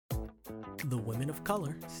Women of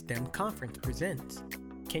Color STEM Conference presents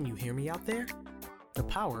Can You Hear Me Out There? The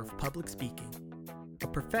Power of Public Speaking, a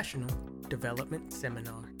professional development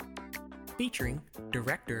seminar. Featuring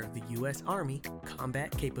Director of the U.S. Army Combat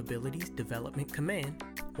Capabilities Development Command,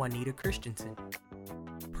 Juanita Christensen.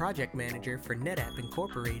 Project Manager for NetApp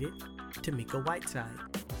Incorporated, Tamika Whiteside.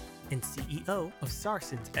 And CEO of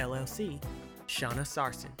Sarsons LLC, Shauna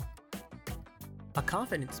Sarson. A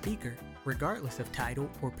confident speaker, regardless of title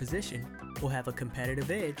or position, will have a competitive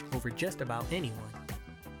edge over just about anyone.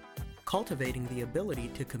 Cultivating the ability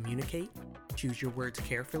to communicate, choose your words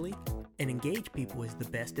carefully, and engage people is the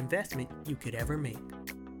best investment you could ever make.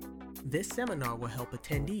 This seminar will help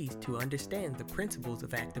attendees to understand the principles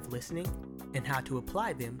of active listening and how to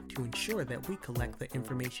apply them to ensure that we collect the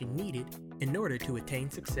information needed in order to attain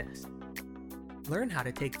success. Learn how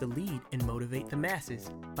to take the lead and motivate the masses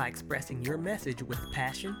by expressing your message with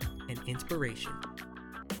passion and inspiration.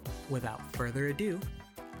 Without further ado,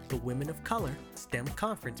 the Women of Color STEM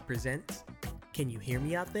Conference presents Can You Hear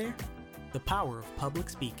Me Out There? The Power of Public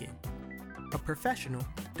Speaking, a professional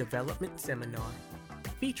development seminar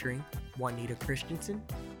featuring Juanita Christensen,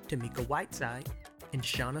 Tamika Whiteside, and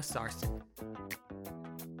Shauna Sarson.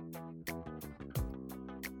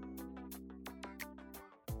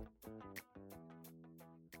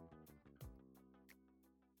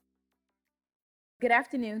 Good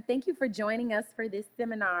afternoon. Thank you for joining us for this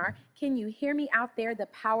seminar. Can you hear me out there? The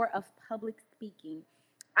Power of Public Speaking.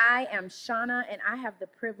 I am Shauna, and I have the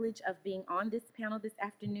privilege of being on this panel this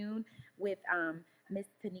afternoon with Ms.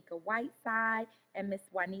 Tamika Whiteside and Ms.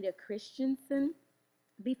 Juanita Christensen.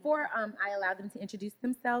 Before I allow them to introduce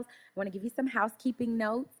themselves, I want to give you some housekeeping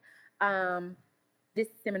notes. This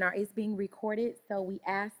seminar is being recorded, so we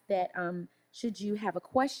ask that should you have a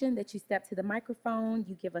question, that you step to the microphone,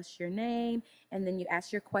 you give us your name, and then you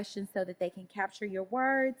ask your question so that they can capture your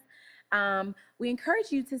words. We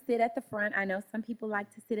encourage you to sit at the front. I know some people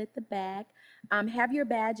like to sit at the back. Have your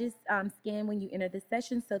badges scanned when you enter the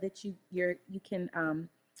session so that you can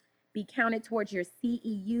be counted towards your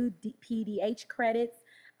CEU PDH credits.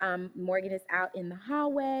 Morgan is out in the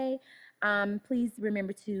hallway. Please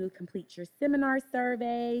remember to complete your seminar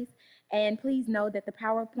surveys. And please know that the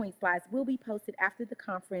PowerPoint slides will be posted after the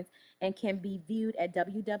conference and can be viewed at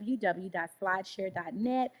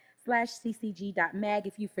www.slideshare.net/ccg.mag.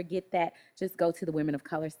 If you forget that, just go to the Women of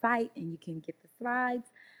Color site and you can get the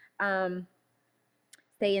slides.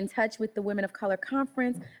 Stay in touch with the Women of Color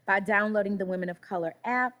Conference by downloading the Women of Color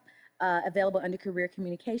app, available under Career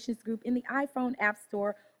Communications Group in the iPhone App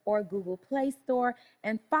Store or Google Play Store,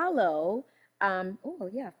 and follow at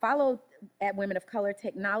Women of Color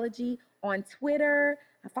Technology on Twitter.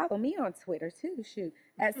 Follow me on Twitter too,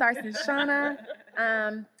 at Sarson Shauna.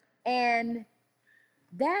 And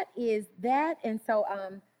that is that. And so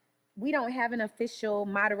we don't have an official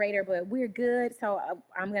moderator, but we're good. So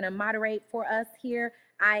I'm going to moderate for us here.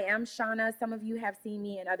 I am Shauna. Some of you have seen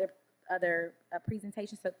me in other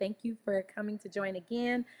presentations, so thank you for coming to join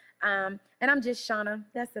again. And I'm just Shauna.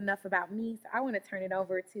 That's enough about me. So I want to turn it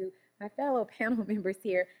over to my fellow panel members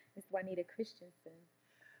here, Ms. Juanita Christensen.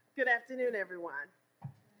 Good afternoon, everyone.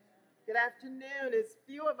 Good afternoon. It's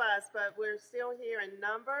few of us, but we're still here in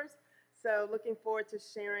numbers. So looking forward to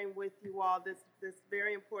sharing with you all this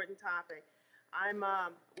very important topic. I'm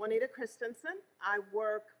Juanita Christensen. I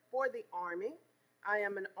work for the Army. I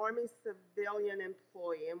am an Army civilian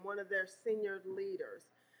employee and one of their senior leaders.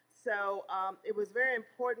 So it was very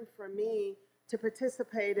important for me to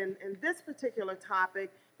participate in this particular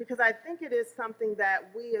topic because I think it is something that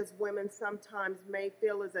we as women sometimes may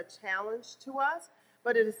feel is a challenge to us,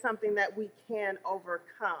 but it is something that we can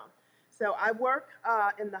overcome. So I work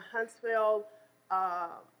in the Huntsville,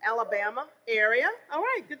 Alabama area. All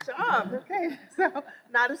right, good job. Okay, so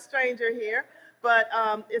not a stranger here, but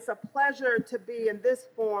it's a pleasure to be in this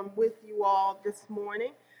forum with you all this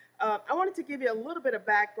morning. I wanted to give you a little bit of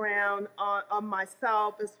background on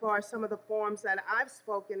myself as far as some of the forums that I've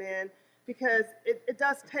spoken in, because it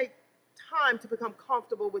does take time to become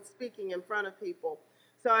comfortable with speaking in front of people.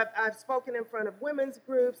 So I've spoken in front of women's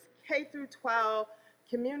groups, K through 12,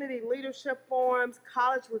 community leadership forums,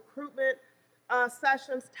 college recruitment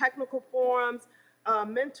sessions, technical forums,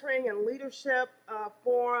 mentoring and leadership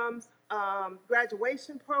forums,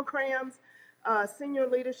 graduation programs, senior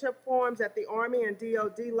leadership forums at the Army and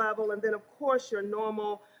DoD level, and then of course your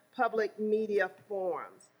normal public media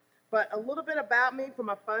forums. But a little bit about me from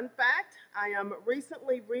a fun fact. I am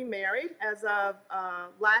recently remarried as of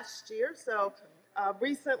last year, so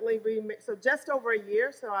so just over a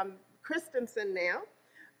year, so I'm Christensen now.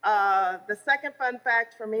 The second fun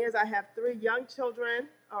fact for me is I have 3 young children,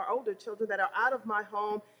 or older children, that are out of my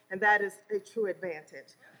home, and that is a true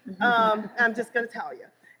advantage. I'm just going to tell you.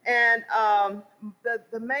 And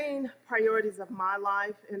the main priorities of my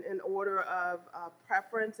life in order of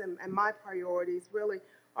preference and my priorities really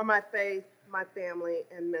are my faith, my family,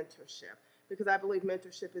 and mentorship, because I believe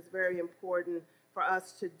mentorship is very important for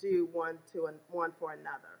us to do one for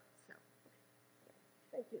another. So,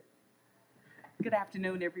 thank you. Good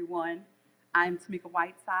afternoon, everyone. I'm Tamika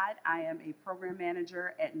Whiteside. I am a program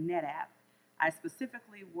manager at NetApp. I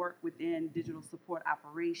specifically work within digital support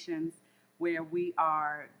operations, where we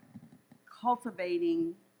are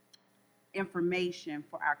cultivating information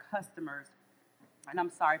for our customers. And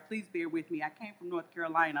I'm sorry, please bear with me. I came from North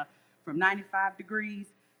Carolina from 95 degrees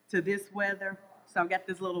to this weather, so I've got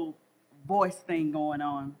this little voice thing going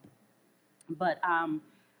on. But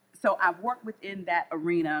so I've worked within that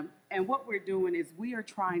arena, and what we're doing is we are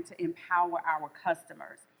trying to empower our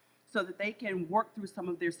customers so that they can work through some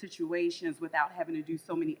of their situations without having to do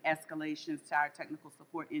so many escalations to our technical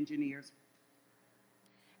support engineers.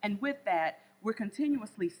 And with that, we're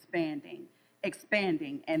continuously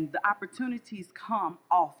expanding, and the opportunities come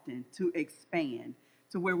often to expand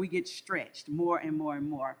to where we get stretched more and more and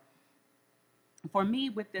more. For me,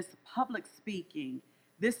 with this public speaking,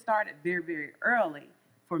 this started very, very early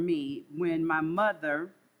for me when my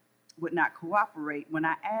mother would not cooperate when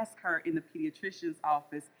I asked her in the pediatrician's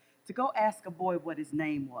office to go ask a boy what his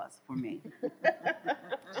name was for me.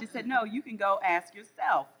 She said, "No, you can go ask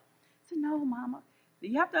yourself." I said, "No, Mama.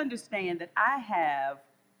 You have to understand that I have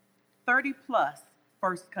 30 plus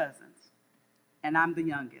first cousins, and I'm the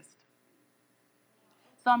youngest.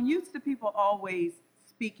 So I'm used to people always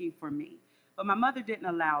speaking for me, but my mother didn't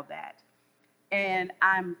allow that. And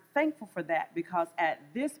I'm thankful for that, because at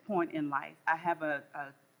this point in life, I have a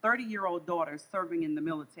 30-year-old daughter serving in the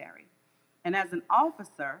military. And as an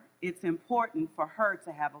officer, it's important for her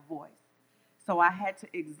to have a voice. So I had to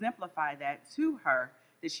exemplify that to her,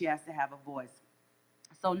 that she has to have a voice.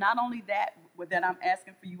 So not only that, that I'm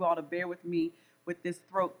asking for you all to bear with me with this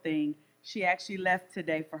throat thing, she actually left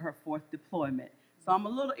today for her 4th deployment. So I'm a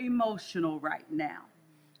little emotional right now.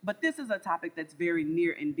 But this is a topic that's very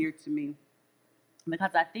near and dear to me,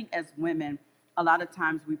 because I think as women, a lot of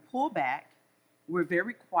times we pull back, we're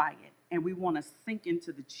very quiet, and we want to sink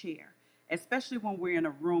into the chair, especially when we're in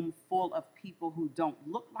a room full of people who don't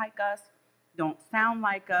look like us, don't sound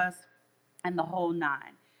like us, and the whole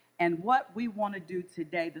nine. And what we want to do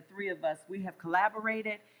today, the three of us, we have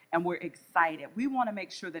collaborated and we're excited. We want to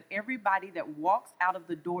make sure that everybody that walks out of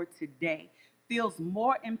the door today feels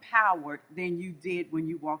more empowered than you did when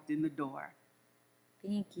you walked in the door.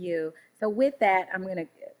 Thank you. So with that, I'm going to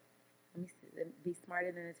be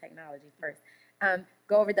smarter than the technology first.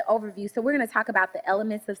 Go over the overview. So we're going to talk about the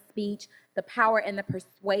elements of speech, the power and the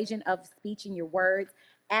persuasion of speech in your words,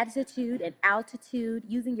 attitude and altitude,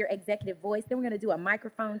 using your executive voice. Then we're going to do a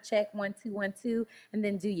microphone check, 1, 2, 1, 2, and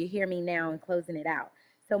then do you hear me now, and closing it out.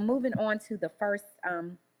 So moving on to the first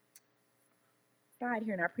slide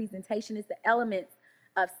here in our presentation is the elements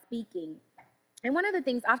of speaking. And one of the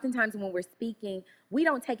things, oftentimes when we're speaking, we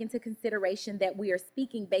don't take into consideration that we are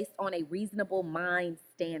speaking based on a reasonable mind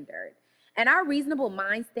standard. And our reasonable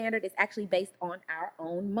mind standard is actually based on our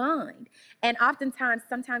own mind. And oftentimes,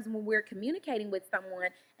 sometimes when we're communicating with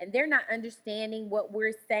someone and they're not understanding what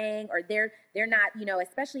we're saying, or they're not,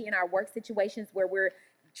 especially in our work situations where we're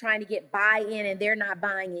trying to get buy-in and they're not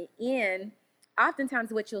buying it in,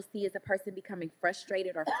 oftentimes what you'll see is a person becoming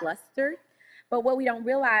frustrated or flustered. But what we don't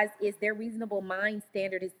realize is their reasonable mind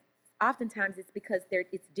standard is oftentimes it's because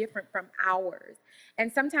it's different from ours. And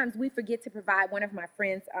sometimes we forget to provide. One of my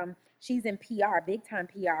friends, she's in PR, big time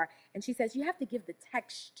PR, and she says, you have to give the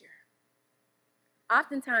texture.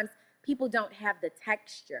 Oftentimes, people don't have the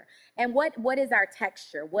texture. And what is our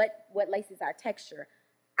texture? What laces our texture?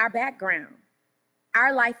 Our background,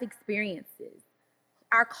 our life experiences,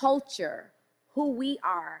 our culture, who we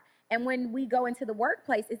are. And when we go into the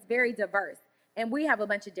workplace, it's very diverse. And we have a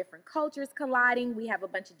bunch of different cultures colliding. We have a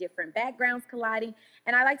bunch of different backgrounds colliding.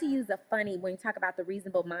 And I like to use a funny when you talk about the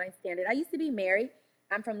reasonable mind standard. I used to be married.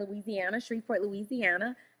 I'm from Louisiana, Shreveport,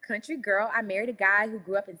 Louisiana, country girl. I married a guy who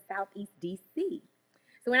grew up in Southeast D.C.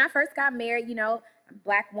 So when I first got married, I'm a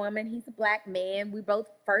black woman. He's a black man. We both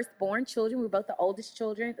firstborn children. We were both the oldest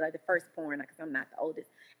children, like the firstborn, because I'm not the oldest.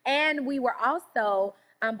 And we were also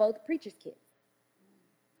both preacher's kids.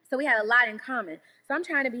 So we had a lot in common. So I'm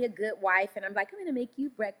trying to be a good wife, and I'm like, I'm going to make you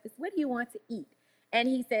breakfast. What do you want to eat? And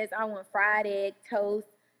he says, I want fried egg, toast,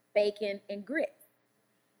 bacon, and grits.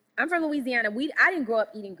 I'm from Louisiana. I didn't grow up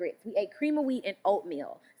eating grits. We ate cream of wheat and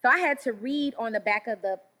oatmeal. So I had to read on the back of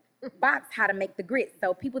the box how to make the grits.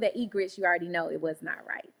 So people that eat grits, you already know it was not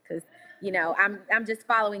right, because I'm just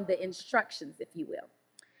following the instructions, if you will.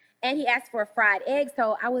 And he asked for a fried egg.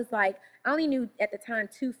 So I was like, I only knew at the time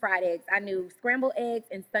 2 fried eggs. I knew scrambled eggs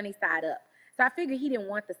and sunny side up. So I figured he didn't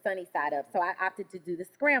want the sunny side up. So I opted to do the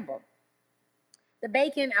scramble. The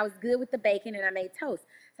bacon, I was good with the bacon, and I made toast.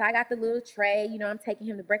 So I got the little tray, I'm taking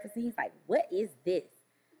him to breakfast, and he's like, what is this?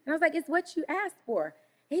 And I was like, it's what you asked for.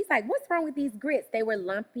 And he's like, what's wrong with these grits? They were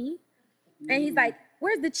lumpy. And he's like,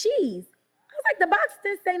 where's the cheese? I was like, the box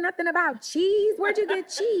didn't say nothing about cheese. Where'd you get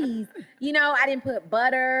cheese? I didn't put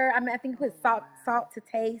butter. I think I put salt to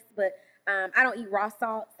taste, but I don't eat raw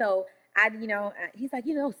salt. So he's like,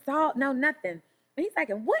 salt, no, nothing. And he's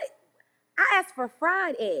like, and what? I asked for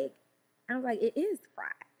fried egg. I was like, it is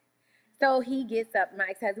fried. So he gets up. My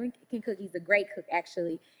ex-husband can cook. He's a great cook,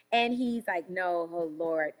 actually. And he's like, no, oh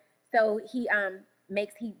Lord. So he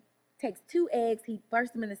takes 2 eggs. He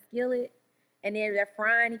bursts them in a skillet. And then they're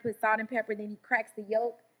frying. He puts salt and pepper. Then he cracks the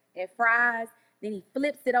yolk and fries. Then he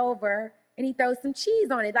flips it over. And he throws some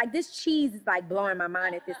cheese on it. Like, this cheese is like blowing my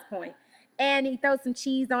mind at this point. And he throws some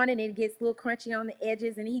cheese on it. And it gets a little crunchy on the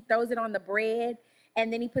edges. And he throws it on the bread.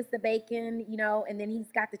 And then he puts the bacon, and then he's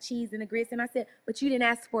got the cheese and the grits. And I said, but you didn't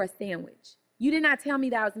ask for a sandwich. You did not tell me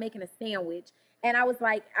that I was making a sandwich. And I was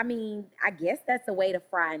like, I guess that's a way to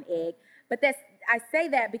fry an egg. But I say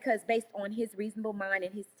that because based on his reasonable mind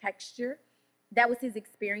and his texture, that was his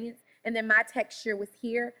experience. And then my texture was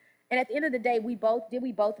here. And at the end of the day, did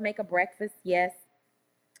we both make a breakfast? Yes.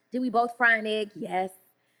 Did we both fry an egg? Yes.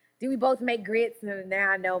 Did we both make grits?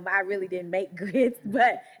 Now I know I really didn't make grits,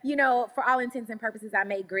 but for all intents and purposes, I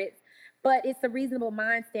made grits. But it's a reasonable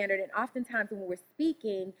mind standard, and oftentimes when we're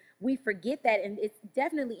speaking, we forget that, and it's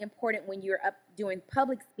definitely important when you're up doing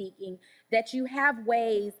public speaking that you have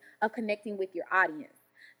ways of connecting with your audience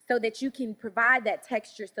so that you can provide that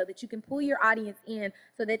texture, so that you can pull your audience in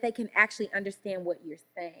so that they can actually understand what you're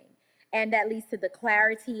saying. And that leads to the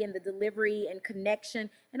clarity and the delivery and connection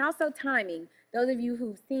and also timing. Those of you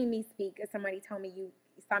who've seen me speak, as somebody told me you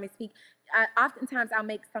saw me speak, oftentimes I'll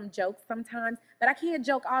make some jokes sometimes, but I can't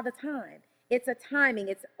joke all the time. It's a timing.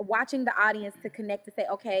 It's watching the audience to connect to say,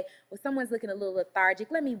 okay, well, someone's looking a little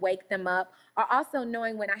lethargic. Let me wake them up. Or also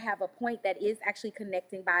knowing when I have a point that is actually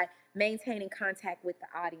connecting by maintaining contact with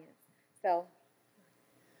the audience. So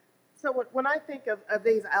when I think of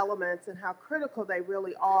these elements and how critical they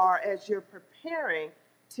really are as you're preparing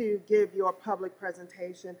to give your public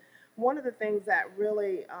presentation, one of the things that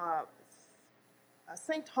really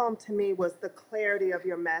synced home to me was the clarity of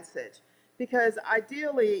your message. Because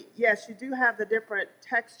ideally, yes, you do have the different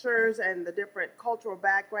textures and the different cultural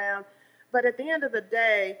background, but at the end of the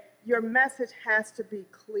day, your message has to be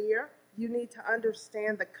clear. You need to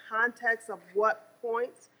understand the context of what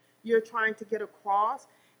points you're trying to get across.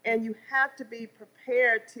 And you have to be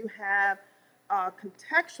prepared to have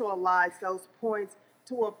contextualize those points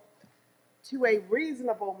to a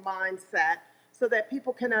reasonable mindset so that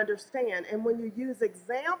people can understand. And when you use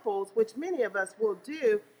examples, which many of us will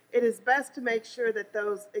do, it is best to make sure that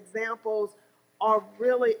those examples are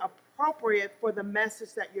really appropriate for the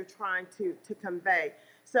message that you're trying to convey.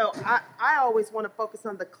 So I always want to focus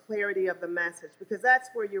on the clarity of the message because that's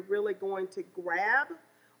where you're really going to grab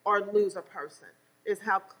or lose a person. Is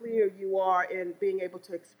how clear you are in being able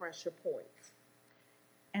to express your points.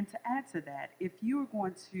 And to add to that, if you're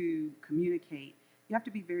going to communicate, you have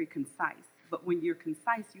to be very concise. But when you're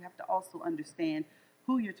concise, you have to also understand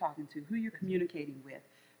who you're talking to, who you're communicating with,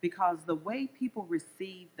 because the way people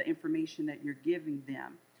receive the information that you're giving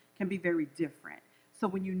them can be very different. So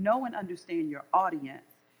when you know and understand your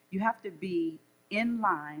audience, you have to be in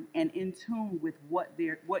line and in tune with what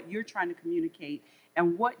you're trying to communicate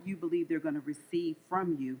and what you believe they're going to receive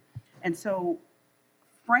from you. And so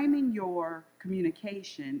framing your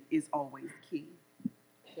communication is always key.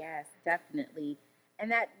 Yes, definitely. And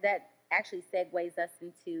that actually segues us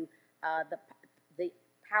into the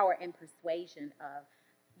power and persuasion of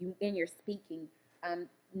you in your speaking,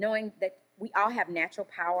 knowing that we all have natural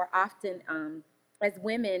power. Often, as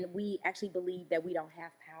women, we actually believe that we don't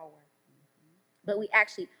have power. But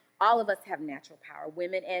all of us have natural power,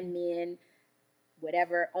 women and men,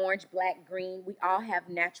 whatever, orange, black, green, we all have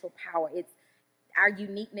natural power. It's our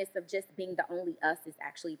uniqueness of just being the only us is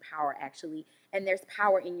actually power, actually. And there's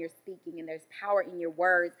power in your speaking and there's power in your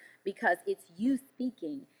words because it's you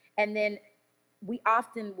speaking. And then we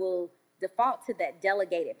often will default to that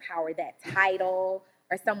delegated power, that title,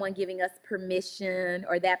 or someone giving us permission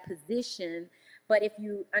or that position. But if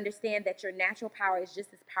you understand that your natural power is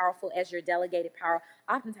just as powerful as your delegated power,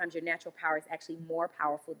 oftentimes your natural power is actually more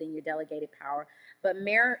powerful than your delegated power. But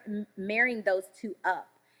marrying those two up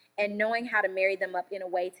and knowing how to marry them up in a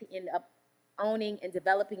way to end up owning and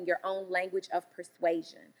developing your own language of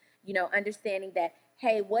persuasion. You know, understanding that,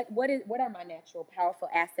 hey, what are my natural powerful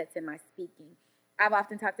assets in my speaking? I've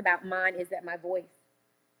often talked about mine is that my voice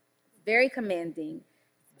is very commanding,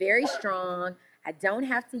 very strong. I don't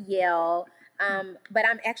have to yell, but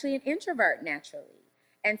I'm actually an introvert naturally.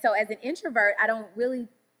 And so as an introvert, I don't really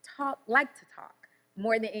like to talk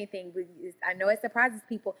more than anything. I know it surprises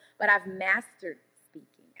people, but I've mastered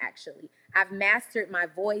speaking, actually. I've mastered my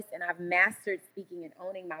voice, and I've mastered speaking and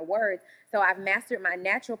owning my words. So I've mastered my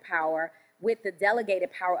natural power with the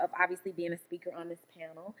delegated power of obviously being a speaker on this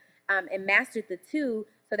panel, and mastered the two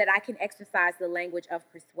so that I can exercise the language of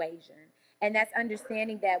persuasion. And that's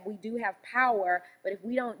understanding that we do have power, but if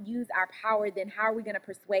we don't use our power, then how are we going to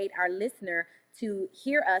persuade our listener to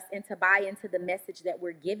hear us and to buy into the message that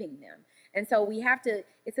we're giving them? And so we have to,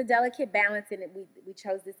 it's a delicate balance, and we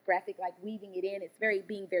chose this graphic, like weaving it in. It's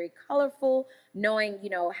being very colorful, knowing, you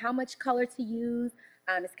know, how much color to use.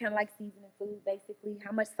 It's kind of like seasoning food, basically.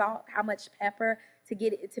 How much salt, how much pepper to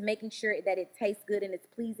get it, to making sure that it tastes good and it's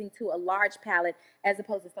pleasing to a large palate, as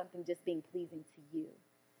opposed to something just being pleasing to you.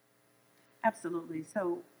 Absolutely.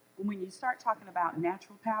 So when you start talking about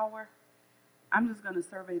natural power, I'm just going to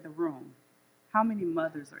survey the room. How many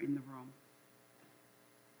mothers are in the room?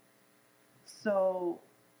 So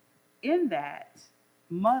in that,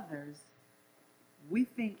 mothers, we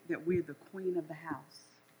think that we're the queen of the house,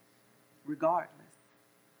 regardless,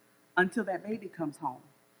 until that baby comes home.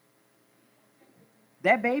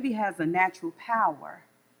 That baby has a natural power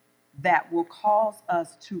that will cause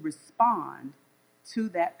us to respond to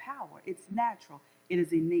that power. It's natural. It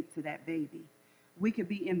is innate to that baby. We could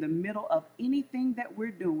be in the middle of anything that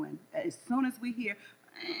we're doing. As soon as we hear,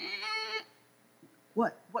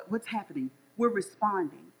 what's happening? We're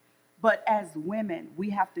responding. But as women, we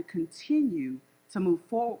have to continue to move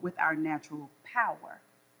forward with our natural power.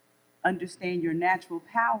 Understand your natural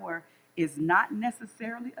power is not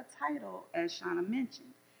necessarily a title, as Shauna mentioned.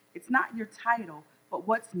 It's not your title, but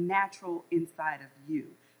what's natural inside of you.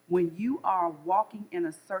 When you are walking in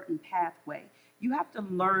a certain pathway, you have to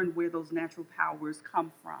learn where those natural powers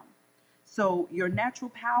come from. So your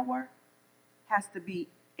natural power has to be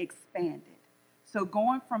expanded. So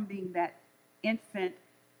going from being that infant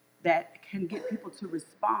that can get people to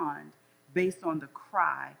respond based on the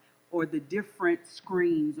cry or the different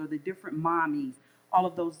screams or the different mommies, all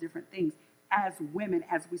of those different things, as women,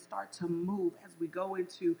 as we start to move, as we go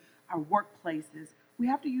into our workplaces, we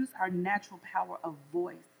have to use our natural power of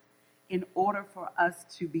voice in order for us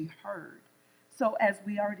to be heard. So as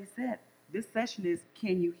we already said, this session is,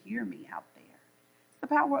 can you hear me out there? It's the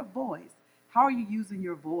power of voice. How are you using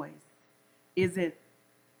your voice? Is it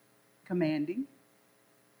commanding?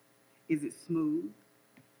 Is it smooth?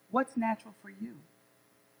 What's natural for you?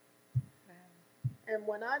 And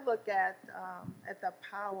when I look at the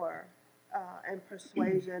power and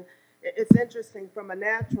persuasion, it's interesting from a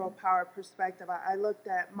natural power perspective. I looked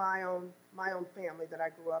at my own family that I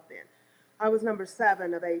grew up in. I was number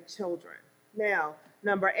 7 of 8 children. Now,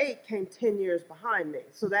 number 8 came 10 years behind me,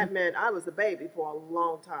 so that meant I was a baby for a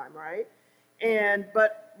long time, right?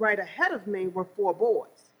 But right ahead of me were 4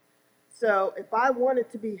 boys. So if I wanted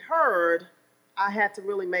to be heard, I had to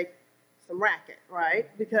really make some racket, right?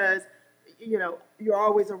 Because you know, you're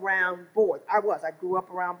always around boys. I grew up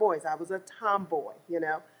around boys. I was a tomboy, you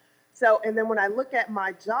know. So, and then when I look at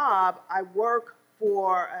my job, I work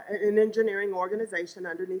for an engineering organization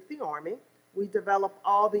underneath the Army. We develop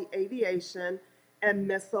all the aviation and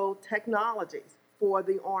missile technologies for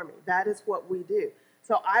the Army. That is what we do.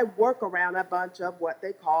 So I work around a bunch of what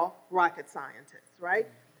they call rocket scientists, right?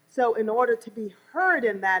 So in order to be heard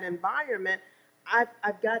in that environment,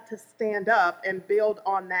 I've got to stand up and build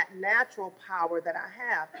on that natural power that I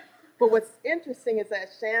have. But what's interesting is that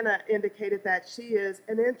Shanna indicated that she is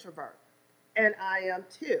an introvert, and I am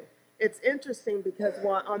too. It's interesting because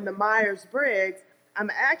on the Myers-Briggs, I'm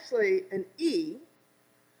actually an E,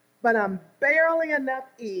 but I'm barely enough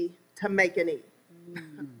E to make an E.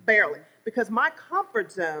 Barely. Because my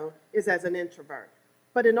comfort zone is as an introvert.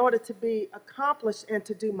 But in order to be accomplished and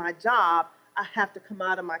to do my job, I have to come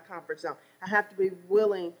out of my comfort zone. I have to be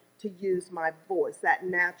willing to use my voice, that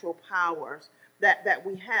natural powers that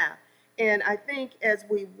we have. And I think as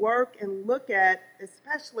we work and look at,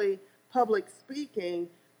 especially public speaking,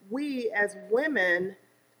 we as women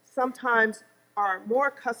sometimes are more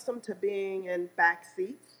accustomed to being in back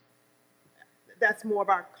seats. That's more of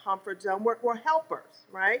our comfort zone. We're helpers,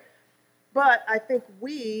 right? But I think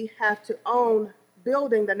we have to own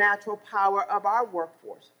building the natural power of our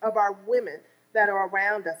workforce, of our women that are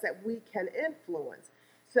around us that we can influence.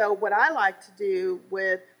 So what I like to do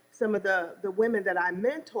with some of the women that I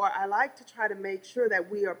mentor, I like to try to make sure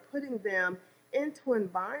that we are putting them into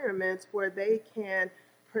environments where they can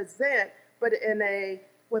present, but in a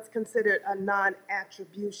what's considered a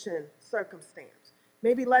non-attribution circumstance.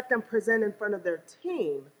 Maybe let them present in front of their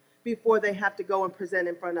team before they have to go and present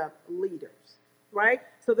in front of leaders, right?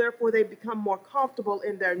 So therefore they become more comfortable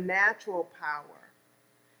in their natural power,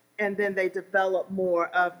 and then they develop more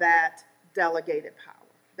of that delegated power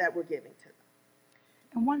that we're giving to them.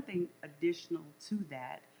 And one thing additional to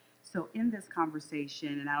that, so in this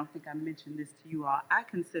conversation, and I don't think I mentioned this to you all, I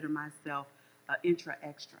consider myself an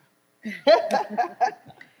intra-extra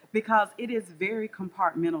because it is very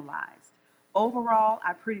compartmentalized. Overall,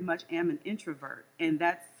 I pretty much am an introvert, and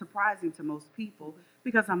that's surprising to most people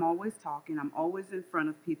because I'm always talking, I'm always in front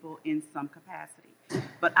of people in some capacity.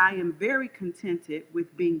 But I am very contented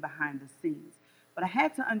with being behind the scenes. But I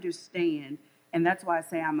had to understand, and that's why I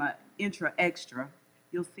say I'm an intra-extra,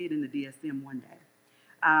 you'll see it in the DSM one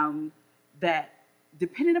day, that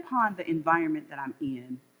depending upon the environment that I'm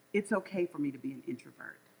in, it's okay for me to be an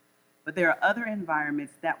introvert. But there are other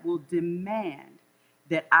environments that will demand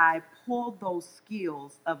that I pull those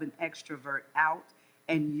skills of an extrovert out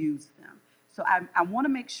and use them. So I want to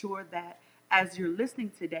make sure that as you're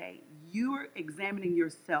listening today, you're examining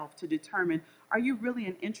yourself to determine, are you really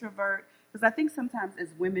an introvert? Because I think sometimes as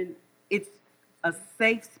women, it's a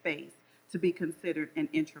safe space to be considered an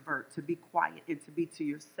introvert, to be quiet and to be to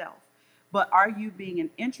yourself. But are you being an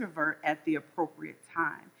introvert at the appropriate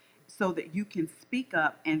time so that you can speak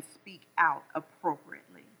up and speak out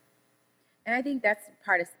appropriately? And I think that's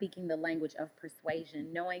part of speaking the language of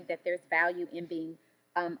persuasion, knowing that there's value in being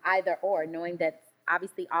either or, knowing that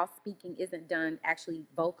obviously all speaking isn't done actually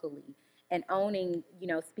vocally, and owning,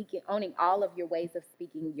 owning all of your ways of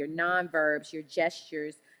speaking, your non-verbs, your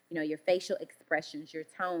gestures, your facial expressions, your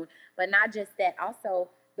tone, but not just that, also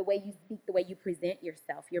the way you speak, the way you present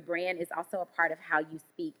yourself. Your brand is also a part of how you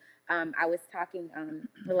speak. I was talking,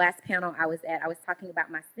 the last panel I was at, I was talking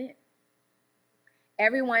about my scent.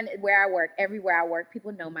 Everyone everywhere I work,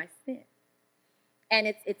 people know my scent. And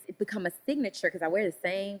it's become a signature because I wear the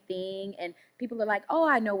same thing. And people are like, oh,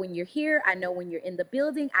 I know when you're here. I know when you're in the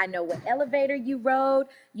building. I know what elevator you rode.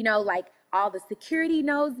 Like all the security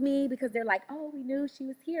knows me because they're like, oh, we knew she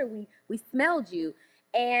was here. We smelled you.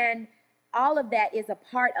 And all of that is a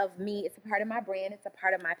part of me. It's a part of my brand. It's a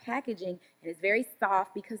part of my packaging. And it's very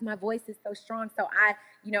soft because my voice is so strong. So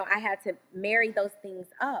I had to marry those things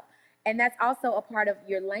up. And that's also a part of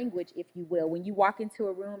your language, if you will. When you walk into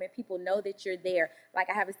a room and people know that you're there, like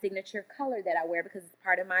I have a signature color that I wear because it's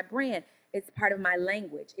part of my brand. It's part of my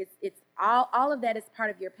language. It's all of that is part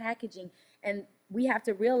of your packaging. And we have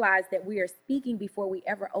to realize that we are speaking before we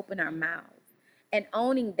ever open our mouths, and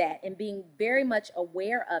owning that and being very much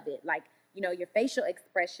aware of it. Like, your facial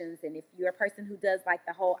expressions. And if you're a person who does like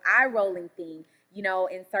the whole eye rolling thing,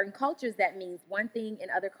 in certain cultures that means one thing, in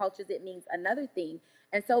other cultures it means another thing.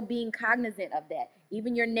 And so being cognizant of that,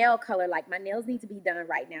 even your nail color, like my nails need to be done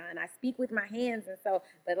right now. And I speak with my hands. And so,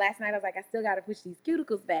 but last night I was like, I still got to push these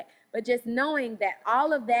cuticles back. But just knowing that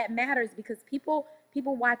all of that matters because people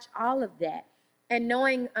watch all of that, and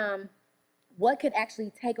knowing what could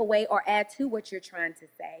actually take away or add to what you're trying to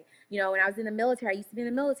say. When I was in the military, I used to be in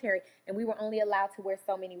the military, and we were only allowed to wear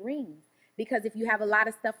so many rings because if you have a lot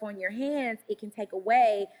of stuff on your hands, it can take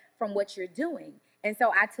away from what you're doing. And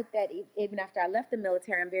so I took that even after I left the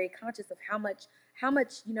military. I'm very conscious of how much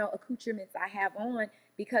accoutrements I have on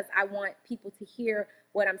because I want people to hear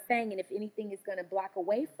what I'm saying. And if anything is going to block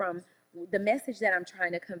away from the message that I'm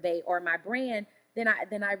trying to convey or my brand, then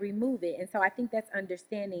I remove it. And so I think that's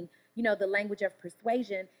understanding, the language of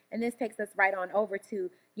persuasion. And this takes us right on over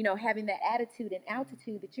to, having that attitude and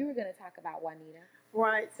altitude that you were going to talk about, Juanita.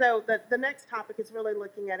 Right. So the next topic is really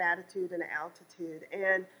looking at attitude and altitude.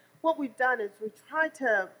 And what we've done is we tried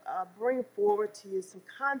to bring forward to you some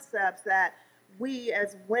concepts that we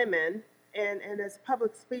as women and as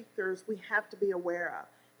public speakers, we have to be aware of.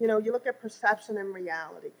 You look at perception and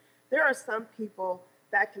reality. There are some people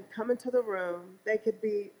that can come into the room, they could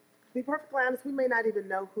be perfectly honest, we may not even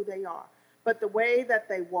know who they are. But the way that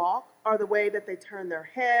they walk, or the way that they turn their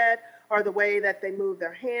head, or the way that they move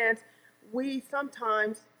their hands, we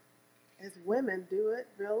sometimes, as women, do it,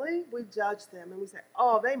 really. We judge them and we say,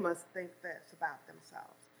 oh, they must think this about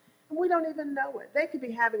themselves. And we don't even know it. They could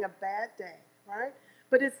be having a bad day, right?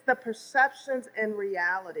 But it's the perceptions and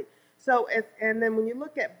reality. So, and then when you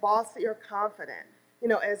look at bossy or confident,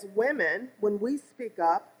 as women, when we speak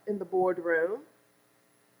up in the boardroom,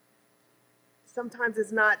 sometimes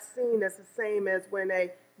it's not seen as the same as when a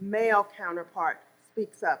male counterpart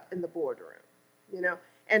speaks up in the boardroom,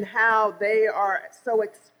 and how they are so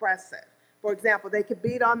expressive. For example, they could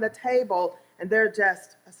beat on the table and they're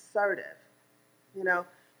just assertive. You know,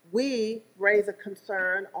 we raise a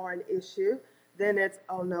concern or an issue, then it's,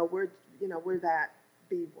 oh no, we're that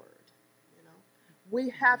B word. You know, we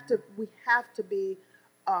have to be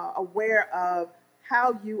aware of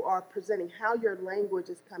how you are presenting, how your language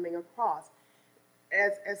is coming across.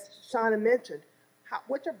 As Shauna mentioned,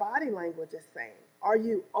 what your body language is saying. Are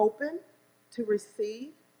you open to receive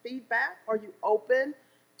feedback? Are you open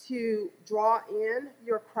to draw in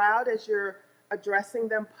your crowd as you're addressing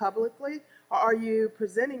them publicly? Or are you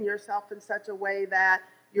presenting yourself in such a way that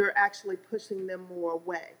you're actually pushing them more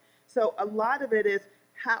away? So a lot of it is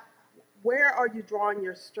where are you drawing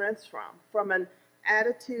your strengths from an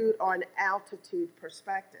attitude or an altitude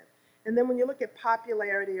perspective? And then when you look at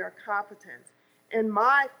popularity or competence, in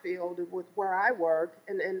my field with where I work,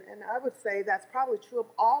 and I would say that's probably true of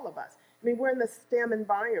all of us. I mean, we're in the STEM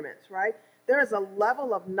environments, right? There is a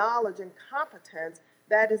level of knowledge and competence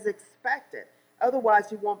that is expected.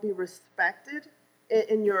 Otherwise, you won't be respected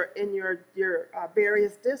in your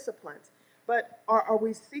various disciplines. But are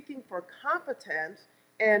we seeking for competence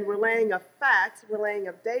and relaying of facts, relaying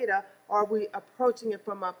of data, or are we approaching it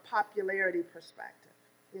from a popularity perspective?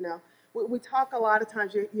 You know, we talk a lot of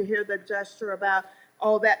times, you hear the gesture about,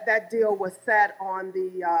 oh, that deal was set on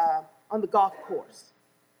the golf course.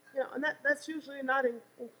 You know, and that's usually not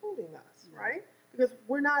including us, right? Because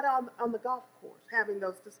we're not on the golf course having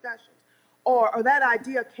those discussions. Or that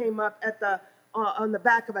idea came up on the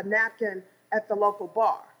back of a napkin at the local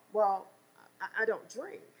bar. Well, I don't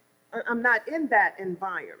drink. I'm not in that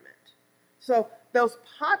environment. So those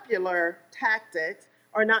popular tactics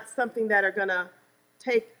are not something that are going to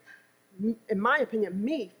take, in my opinion,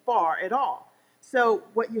 me far at all. So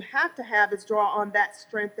what you have to have is draw on that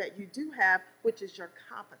strength that you do have, which is your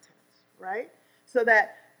competence, right?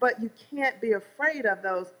 But you can't be afraid of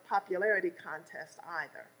those popularity contests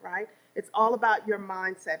either, right? It's all about your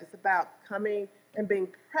mindset. It's about coming and being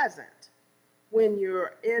present when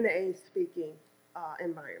you're in a speaking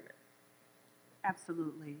environment.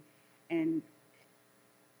 Absolutely. And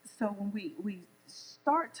so when we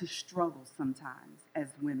start to struggle sometimes as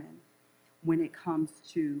women when it comes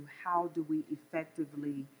to how do we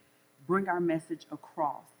effectively bring our message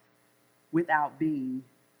across without being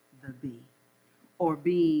the B or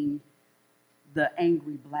being the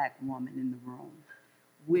angry black woman in the room.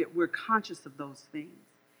 We're conscious of those things.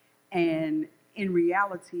 And in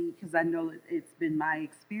reality, because I know it's been my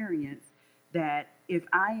experience, that if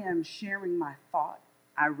I am sharing my thought,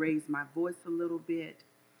 I raise my voice a little bit,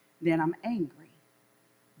 then I'm angry.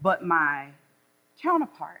 But my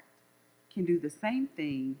counterpart can do the same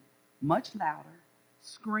thing much louder,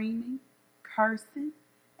 screaming, cursing,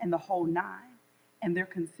 and the whole nine, and they're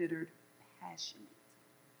considered passionate.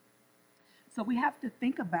 So we have to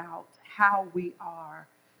think about how we are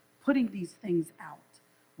putting these things out.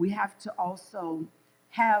 We have to also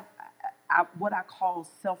have what I call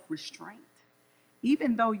self-restraint.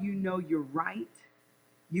 Even though you know you're right,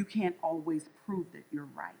 you can't always prove that you're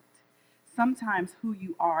right. Sometimes who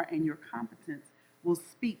you are and your competence will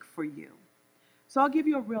speak for you. So I'll give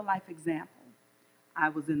you a real life example. I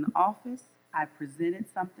was in the office. I presented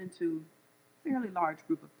something to a fairly large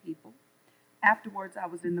group of people. Afterwards, I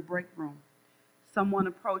was in the break room. Someone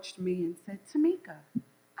approached me and said, "Tamika,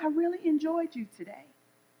 I really enjoyed you today."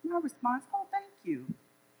 My response, "Oh, thank you.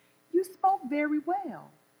 You spoke very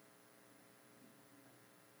well."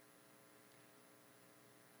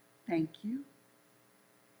 "Thank you."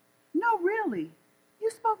 "No, really,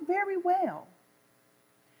 you spoke very well."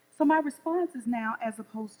 So my response is now as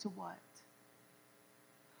opposed to what?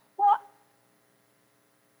 Well,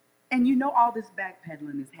 and you know all this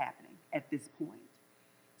backpedaling is happening at this point.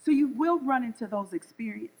 So you will run into those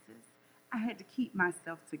experiences. I had to keep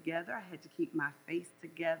myself together. I had to keep my face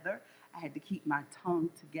together. I had to keep my tongue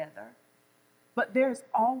together. But there's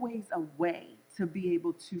always a way to be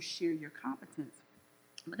able to share your competence.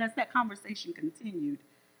 But as that conversation continued,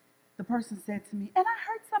 the person said to me, "And I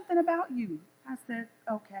heard something about you." I said,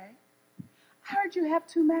 "Okay." "I heard you have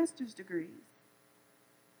 2 master's degrees."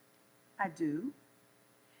 "I do."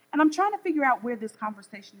 And I'm trying to figure out where this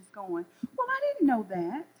conversation is going. "Well, I didn't know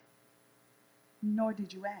that." "Nor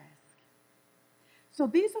did you ask." So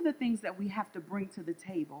these are the things that we have to bring to the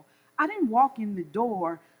table. I didn't walk in the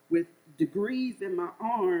door with degrees in my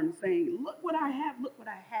arm saying, "Look what I have, look what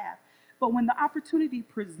I have." But when the opportunity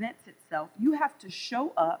presents itself, you have to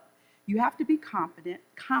show up. You have to be competent.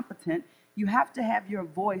 You have to have your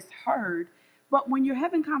voice heard. But when you're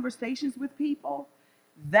having conversations with people,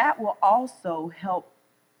 that will also help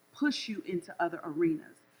push you into other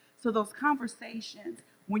arenas. So those conversations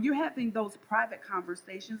when you're having those private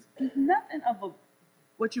conversations, nothing of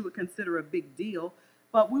what you would consider a big deal,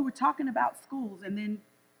 but we were talking about schools, and then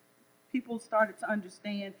people started to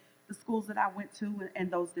understand the schools that I went to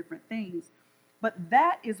and those different things. But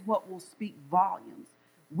that is what will speak volumes.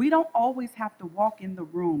 We don't always have to walk in the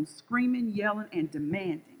room screaming, yelling, and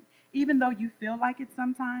demanding. Even though you feel like it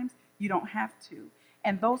sometimes, you don't have to.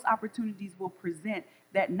 And those opportunities will present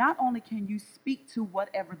that not only can you speak to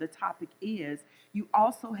whatever the topic is, you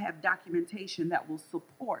also have documentation that will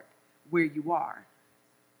support where you are.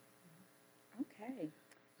 Okay.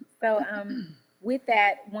 So with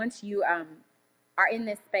that, once you are in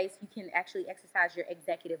this space, you can actually exercise your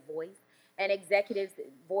executive voice. And executive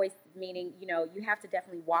voice meaning, you have to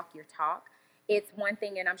definitely walk your talk. It's one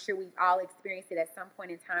thing, and I'm sure we've all experienced it at some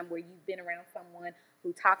point in time where you've been around someone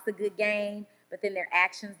who talks a good game, but then their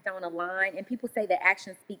actions don't align. And people say that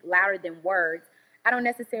actions speak louder than words. I don't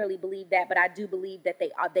necessarily believe that, but I do believe that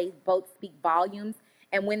they both speak volumes.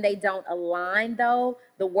 And when they don't align, though,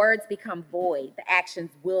 the words become void. The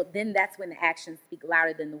actions will, then that's when the actions speak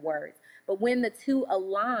louder than the words. But when the two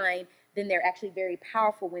align, then they're actually very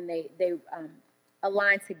powerful when they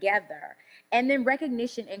align together. And then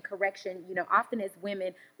recognition and correction, often as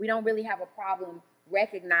women, we don't really have a problem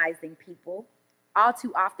recognizing people. All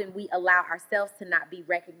too often, we allow ourselves to not be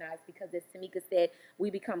recognized because, as Tamika said,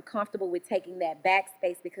 we become comfortable with taking that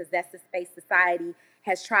backspace because that's the space society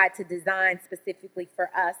has tried to design specifically for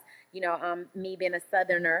us. Me being a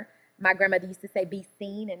Southerner, my grandmother used to say, be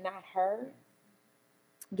seen and not heard.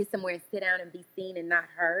 Get somewhere and sit down and be seen and not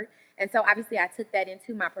heard. And so obviously I took that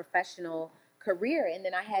into my professional career. And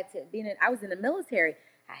then I had to I was in the military.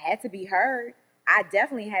 I had to be heard. I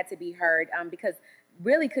definitely had to be heard because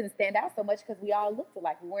really couldn't stand out so much because we all looked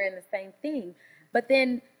alike. We were wearing the same thing. But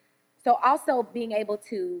then, so also being able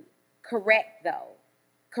to correct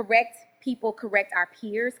people, correct our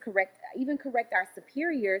peers, correct our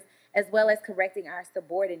superiors, as well as correcting our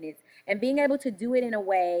subordinates, and being able to do it in a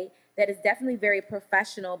way that is definitely very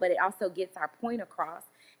professional, but it also gets our point across,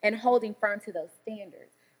 and holding firm to those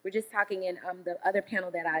standards. We're just talking in the other panel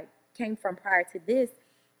that I came from prior to this,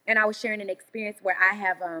 and I was sharing an experience where I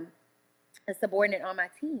have a subordinate on my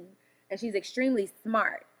team, and she's extremely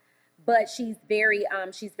smart, but she's very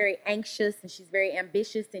anxious, and she's very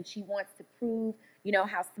ambitious, and she wants to prove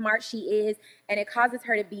how smart she is, and it causes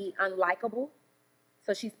her to be unlikable.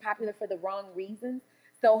 So she's popular for the wrong reasons.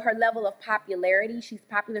 So her level of popularity, she's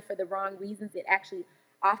popular for the wrong reasons. It actually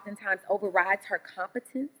oftentimes overrides her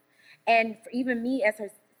competence. And for even me as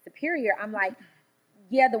her superior, I'm like,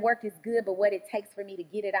 yeah, the work is good, but what it takes for me to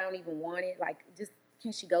get it, I don't even want it. Like, just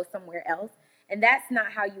can she go somewhere else? And that's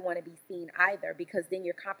not how you want to be seen either, because then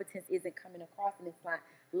your competence isn't coming across and it's not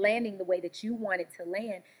landing the way that you want it to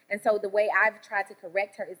land. And so the way I've tried to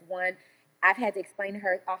correct her is, one, I've had to explain to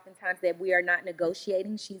her oftentimes that we are not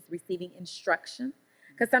negotiating. She's receiving instruction,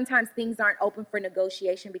 because sometimes things aren't open for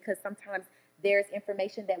negotiation because sometimes there's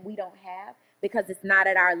information that we don't have because it's not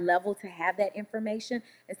at our level to have that information.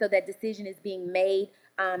 And so that decision is being made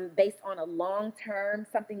based on a long-term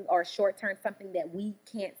something or short-term something that we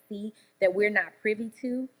can't see, that we're not privy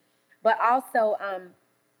to. But also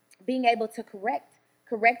being able to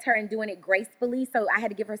correct her and doing it gracefully. So I had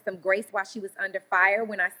to give her some grace while she was under fire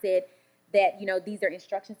when I said that, these are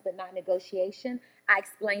instructions but not negotiation. I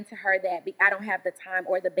explained to her that I don't have the time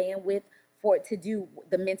or the bandwidth to do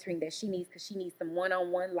the mentoring that she needs, because she needs some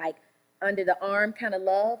one-on-one, like under the arm kind of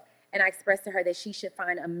love. And I expressed to her that she should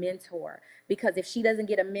find a mentor, because if she doesn't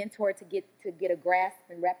get a mentor to get a grasp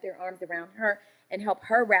and wrap their arms around her and help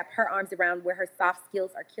her wrap her arms around where her soft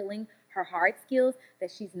skills are killing her hard skills,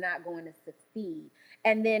 that she's not going to succeed.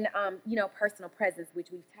 And then, personal presence, which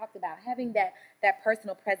we've talked about, having that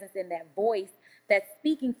personal presence and that voice that's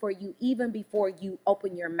speaking for you even before you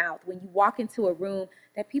open your mouth. When you walk into a room,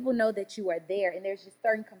 that people know that you are there, and there's just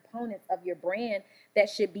certain components of your brand that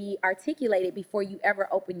should be articulated before you ever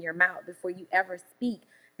open your mouth, before you ever speak,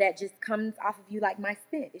 that just comes off of you like my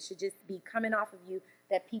scent. It should just be coming off of you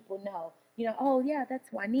that people know. Oh yeah,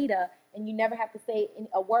 that's Juanita, and you never have to say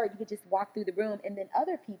a word. You could just walk through the room, and then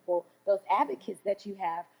other people, those advocates that you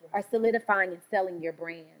have, are solidifying and selling your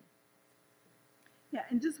brand. Yeah,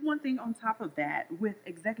 and just one thing on top of that, with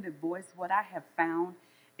executive voice, what I have found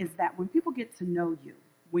is that when people get to know you,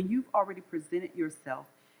 when you've already presented yourself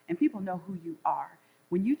and people know who you are,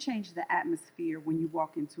 when you change the atmosphere when you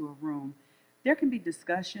walk into a room, there can be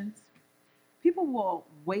discussions. People will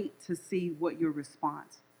wait to see what your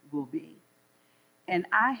response will be. And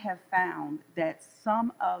I have found that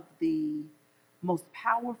some of the most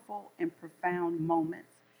powerful and profound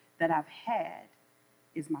moments that I've had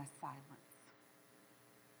is my silence.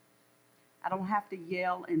 I don't have to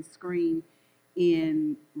yell and scream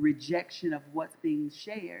in rejection of what's being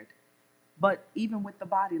shared, but even with the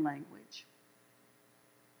body language.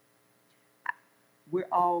 We're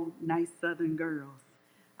all nice Southern girls.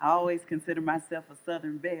 I always consider myself a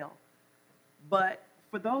Southern belle. But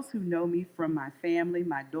for those who know me from my family,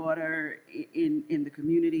 my daughter in the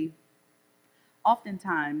community,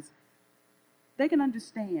 oftentimes they can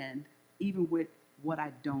understand even with what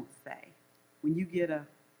I don't say. When you get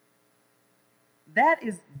that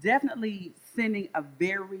is definitely sending a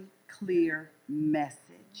very clear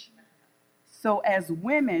message. So as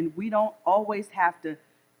women, we don't always have to,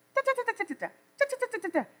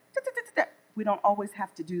 we don't always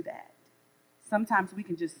have to do that. Sometimes we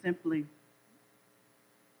can just simply,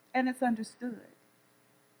 and it's understood.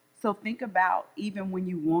 So think about even when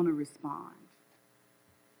you want to respond.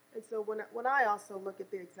 And so when I also look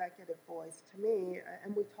at the executive voice, to me,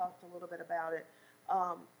 and we talked a little bit about it,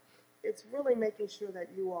 it's really making sure that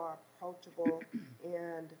you are approachable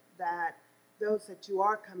and that those that you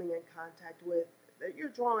are coming in contact with, that you're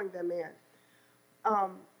drawing them in.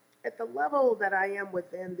 At the level that I am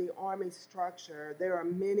within the Army structure, there are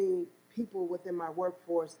many people within my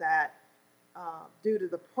workforce that, due to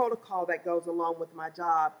the protocol that goes along with my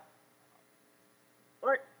job,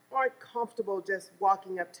 aren't comfortable just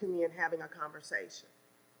walking up to me and having a conversation.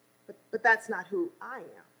 But that's not who I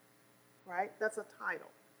am, right? That's a title.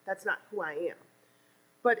 That's not who I am.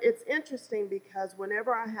 But it's interesting because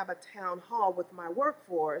whenever I have a town hall with my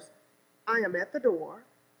workforce, I am at the door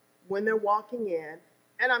when they're walking in,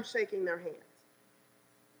 and I'm shaking their hands.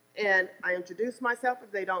 And I introduce myself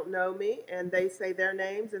if they don't know me, and they say their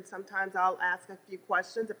names, and sometimes I'll ask a few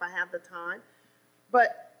questions if I have the time.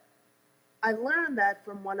 But I learned that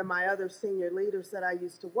from one of my other senior leaders that I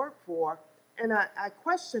used to work for, and I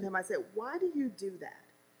questioned him. I said, why do you do that?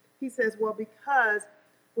 He says, well, because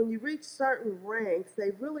when you reach certain ranks,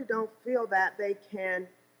 they really don't feel that they can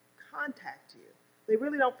contact you. They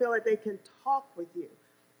really don't feel like they can talk with you.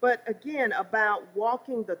 But again, about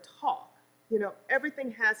walking the talk,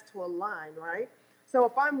 everything has to align, right? So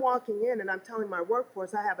if I'm walking in and I'm telling my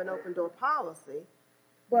workforce I have an open door policy,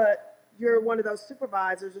 but you're one of those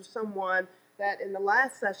supervisors or someone that in the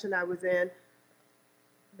last session I was in,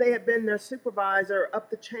 they had been their supervisor up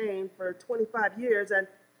the chain for 25 years and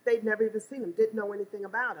they'd never even seen him, didn't know anything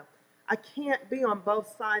about him. I can't be on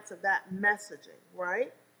both sides of that messaging,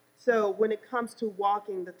 right? So when it comes to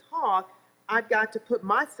walking the talk, I've got to put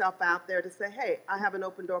myself out there to say, hey, I have an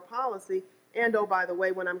open door policy, and oh, by the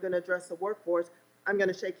way, when I'm going to address the workforce, I'm going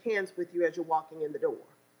to shake hands with you as you're walking in the door,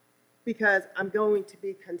 because I'm going to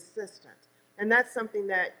be consistent. And that's something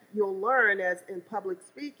that you'll learn as in public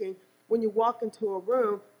speaking. When you walk into a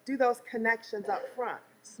room, do those connections up front.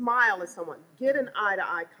 Smile at someone. Get an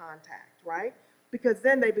eye-to-eye contact, right? Because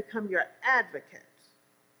then they become your advocates,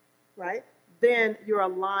 right? Then you're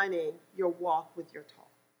aligning your walk with your talk.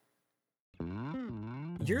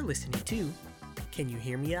 You're listening to Can You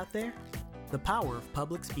Hear Me Out There? The Power of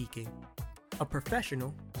Public Speaking, a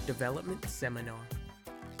professional development seminar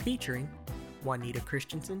featuring Juanita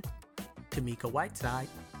Christensen, Tamika Whiteside,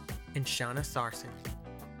 and Shauna Sarson.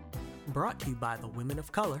 Brought to you by the Women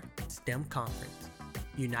of Color STEM Conference,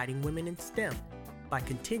 uniting women in STEM by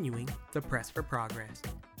continuing the press for progress.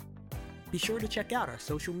 Be sure to check out our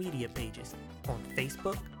social media pages on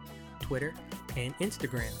Facebook, Twitter, and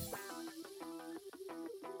Instagram.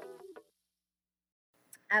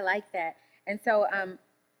 I like that. And so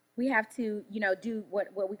we have to, do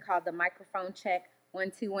what we call the microphone check.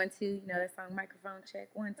 1 2 1 2. That song, microphone check.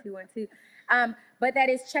 1 2 1 2. But that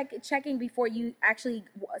is checking before you actually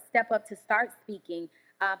step up to start speaking.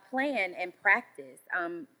 Plan and practice.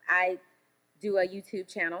 I do a YouTube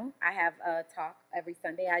channel. I have a talk every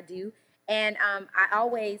Sunday. I do, and I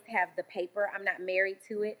always have the paper. I'm not married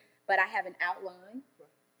to it, but I have an outline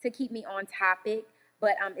to keep me on topic.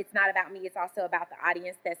 But it's not about me. It's also about the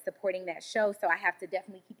audience that's supporting that show. So I have to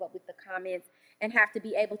definitely keep up with the comments and have to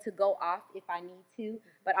be able to go off if I need to,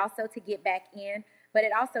 but also to get back in. But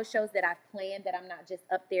it also shows that I've planned, that I'm not just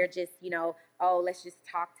up there just, let's just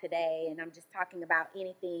talk today and I'm just talking about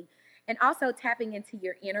anything. And also tapping into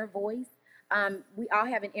your inner voice. We all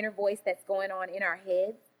have an inner voice that's going on in our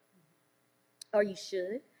heads, or you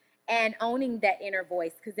should, and owning that inner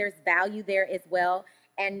voice, because there's value there as well.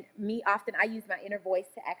 And often I use my inner voice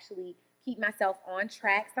to actually keep myself on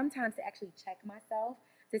track, sometimes to actually check myself,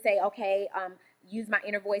 to say, okay, use my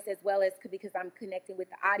inner voice as well as because I'm connecting with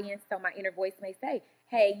the audience. So my inner voice may say,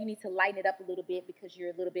 hey, you need to lighten it up a little bit because you're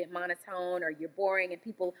a little bit monotone, or you're boring and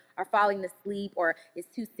people are falling asleep, or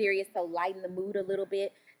it's too serious, so lighten the mood a little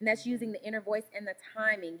bit. And that's using the inner voice and the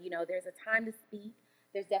timing. There's a time to speak,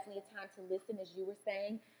 There's definitely a time to listen, as you were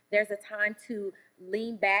saying. There's a time to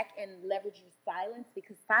lean back and leverage your silence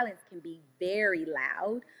because silence can be very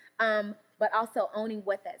loud, but also owning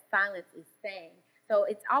what that silence is saying. So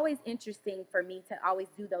it's always interesting for me to always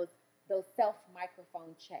do those self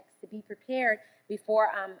microphone checks to be prepared before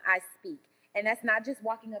I speak. And that's not just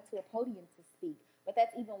walking up to a podium to speak, but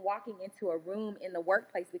that's even walking into a room in the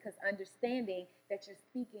workplace because understanding that you're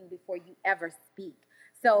speaking before you ever speak.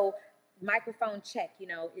 So microphone check, is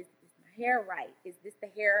my hair right? Is this the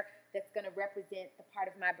hair that's going to represent the part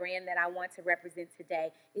of my brand that I want to represent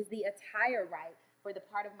today? Is the attire right for the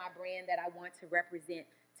part of my brand that I want to represent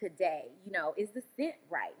today? Is the scent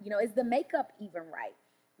right? Is the makeup even right?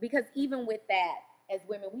 Because even with that, as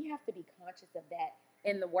women, we have to be conscious of that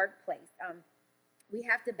in the workplace. We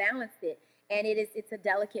have to balance it, and it's a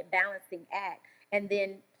delicate balancing act. And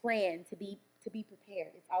then plan to be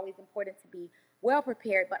prepared. It's always important to be well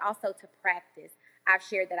prepared, but also to practice. I've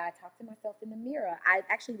shared that I talk to myself in the mirror. I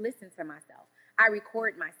actually listen to myself. I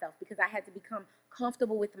record myself because I had to become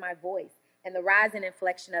comfortable with my voice and the rise and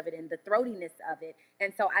inflection of it and the throatiness of it.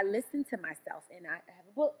 And so I listen to myself, and I have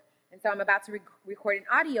a book. And so I'm about to record an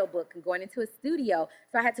audio book and going into a studio.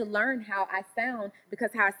 So I had to learn how I sound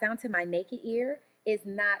because how I sound to my naked ear is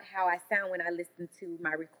not how I sound when I listen to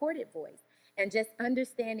my recorded voice. And just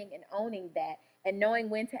understanding and owning that and knowing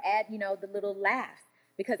when to add, the little laughs.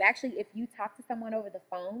 Because actually, if you talk to someone over the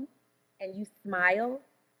phone and you smile,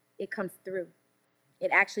 it comes through.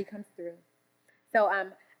 It actually comes through. So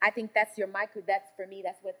I think that's for me,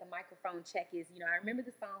 that's what the microphone check is. I remember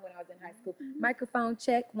the song when I was in high school, microphone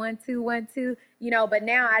check, 1, 2, 1, 2, but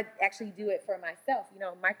now I actually do it for myself,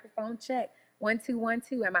 microphone check, 1, 2, 1,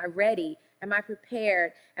 2. Am I ready? Am I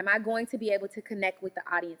prepared? Am I going to be able to connect with the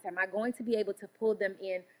audience? Am I going to be able to pull them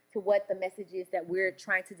in to what the message is that we're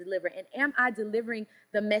trying to deliver? And am I delivering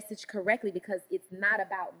the message correctly? Because it's not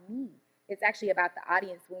about me. It's actually about the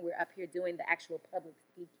audience when we're up here doing the actual public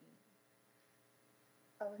speaking.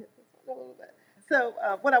 I'll hit this one a little bit. So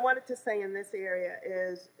what I wanted to say in this area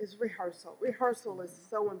is rehearsal. Rehearsal is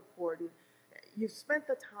so important. You've spent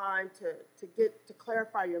the time to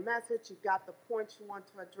clarify your message. You've got the points you want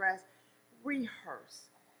to address. Rehearse.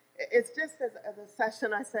 It's just as a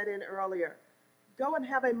session I said in earlier. Go and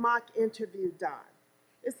have a mock interview done.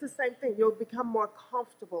 It's the same thing. You'll become more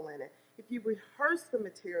comfortable in it. If you rehearse the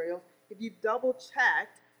materials, if you double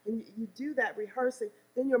checked, and you do that rehearsing,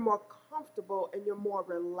 then you're more comfortable and you're more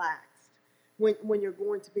relaxed when you're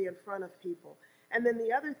going to be in front of people. And then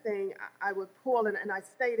the other thing I would pull, and I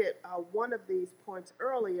stated one of these points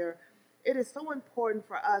earlier, it is so important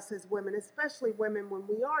for us as women, especially women when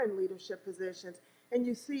we are in leadership positions, and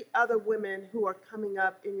you see other women who are coming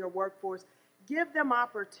up in your workforce, give them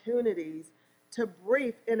opportunities to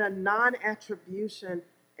brief in a non-attribution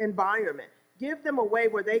environment. Give them a way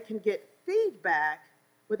where they can get feedback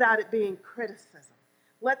without it being criticism.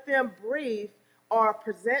 Let them brief or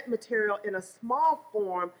present material in a small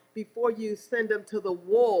form before you send them to the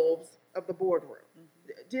wolves of the boardroom.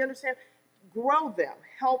 Mm-hmm. Do you understand? Grow them,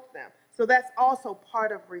 help them. So that's also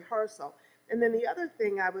part of rehearsal. And then the other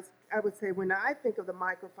thing I would say when I think of the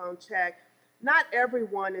microphone check, not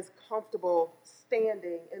everyone is comfortable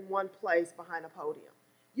standing in one place behind a podium.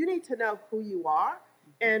 You need to know who you are.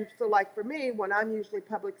 And so like for me, when I'm usually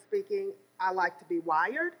public speaking, I like to be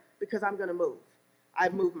wired because I'm going to move. I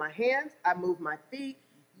move my hands, I move my feet.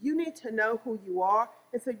 You need to know who you are.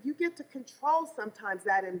 And so you get to control sometimes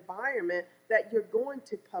that environment that you're going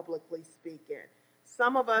to publicly speak in.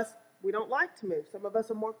 Some of us, we don't like to move. Some of us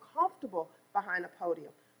are more comfortable behind a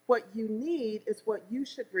podium. What you need is what you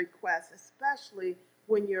should request, especially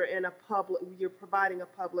when you're you're providing a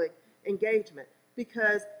public engagement.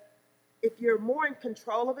 Because if you're more in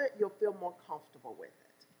control of it, you'll feel more comfortable with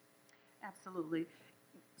it. Absolutely.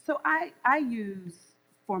 So I use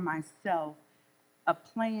for myself a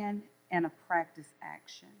plan and a practice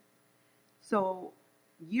action. So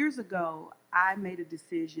years ago, I made a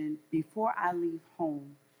decision before I leave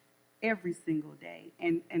home every single day,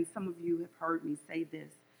 and some of you have heard me say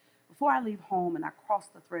this, before I leave home and I cross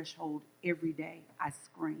the threshold every day, I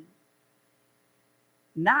scream.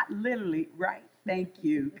 Not literally, right, thank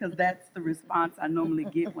you, because that's the response I normally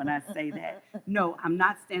get when I say that. No, I'm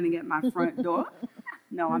not standing at my front door.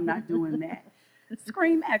 No, I'm not doing that.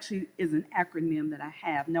 Scream actually is an acronym that I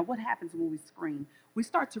have. Now, what happens when we scream? We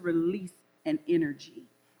start to release an energy,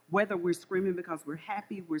 whether we're screaming because we're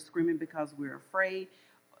happy, we're screaming because we're afraid,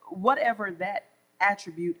 whatever that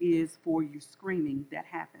attribute is for you screaming, that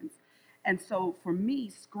happens. And so for me,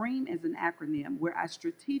 SCREAM is an acronym where I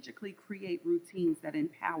strategically create routines that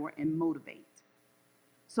empower and motivate.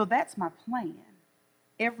 So that's my plan.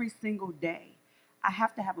 Every single day, I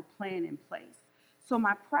have to have a plan in place. So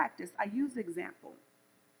my practice, I use example.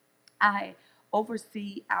 I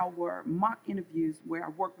oversee our mock interviews where I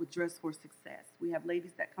work with Dress for Success. We have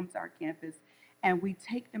ladies that come to our campus and we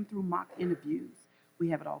take them through mock interviews. We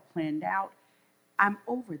have it all planned out. I'm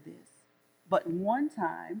over this. But one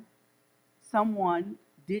time, someone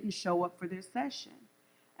didn't show up for their session.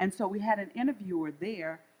 And so we had an interviewer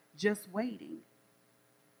there just waiting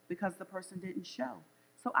because the person didn't show.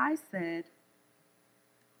 So I said,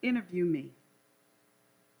 interview me.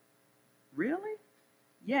 Really?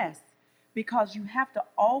 Yes, because you have to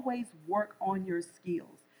always work on your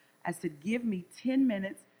skills. I said, give me 10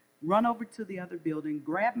 minutes, run over to the other building,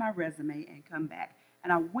 grab my resume, and come back.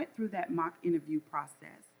 And I went through that mock interview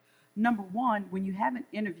process. Number one, when you haven't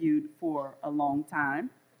interviewed for a long time,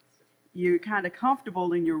 you're kind of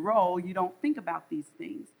comfortable in your role, you don't think about these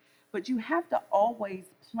things. But you have to always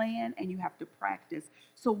plan and you have to practice.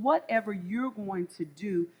 So whatever you're going to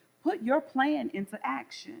do, put your plan into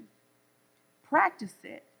action. Practice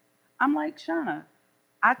it. I'm like Shauna,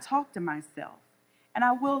 I talk to myself. And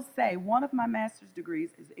I will say, one of my master's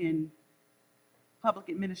degrees is in public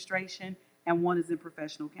administration and one is in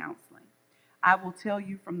professional counseling. I will tell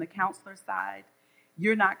you from the counselor side,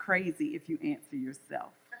 you're not crazy if you answer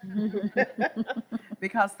yourself.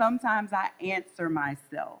 Because sometimes I answer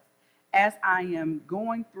myself as I am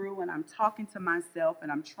going through and I'm talking to myself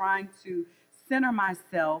and I'm trying to center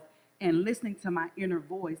myself and listening to my inner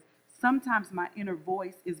voice. Sometimes my inner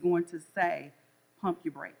voice is going to say, pump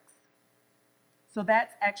your brakes. So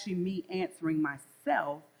that's actually me answering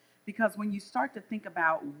myself, because when you start to think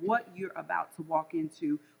about what you're about to walk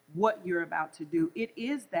into, what you're about to do, it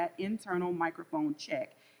is that internal microphone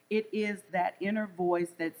check. It is that inner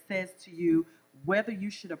voice that says to you whether you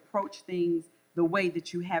should approach things the way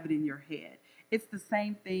that you have it in your head. It's the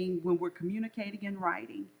same thing when we're communicating in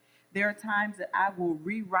writing. There are times that I will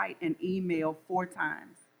rewrite an email 4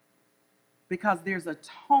 times because there's a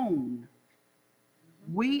tone.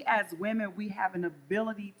 We as women, we have an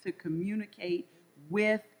ability to communicate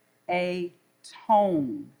with a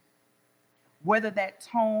tone. Whether that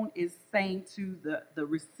tone is saying to the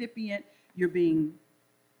recipient, you're being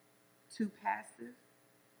too passive,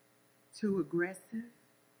 too aggressive,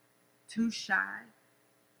 too shy,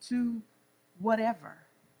 too whatever.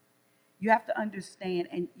 You have to understand,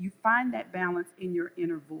 and you find that balance in your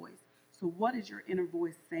inner voice. So what is your inner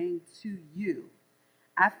voice saying to you?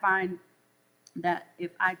 I find that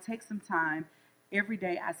if I take some time, every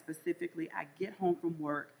day I get home from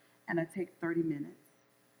work and I take 30 minutes.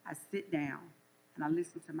 I sit down and I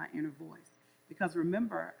listen to my inner voice. Because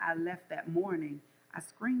remember, I left that morning, I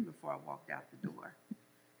screamed before I walked out the door.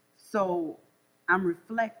 So I'm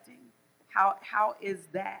reflecting. How is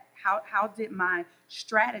that? How did my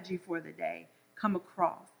strategy for the day come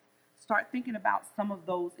across? Start thinking about some of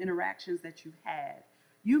those interactions that you had.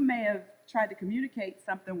 You may have tried to communicate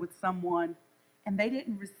something with someone and they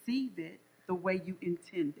didn't receive it the way you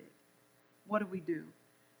intended. What do?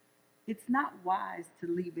 It's not wise to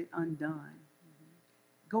leave it undone.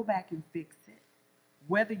 Go back and fix it.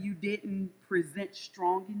 Whether you didn't present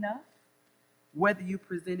strong enough, whether you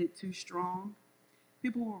presented too strong,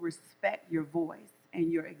 people will respect your voice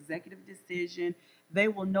and your executive decision. They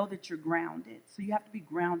will know that you're grounded. So you have to be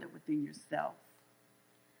grounded within yourself.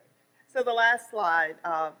 So the last slide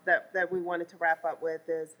that we wanted to wrap up with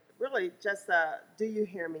is really just, do you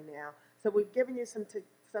hear me now? So we've given you some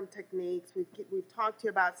techniques. We've talked to you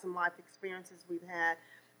about some life experiences we've had.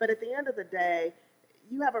 But at the end of the day,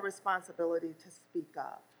 you have a responsibility to speak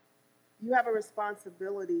up. You have a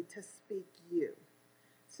responsibility to speak you.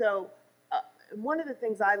 So one of the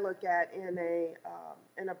things I look at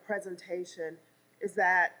in a presentation is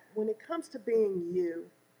that when it comes to being you,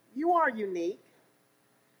 you are unique.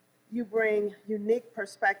 You bring unique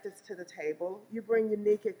perspectives to the table. You bring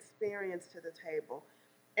unique experience to the table.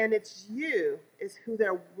 And it's you is who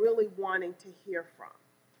they're really wanting to hear from.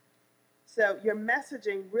 So your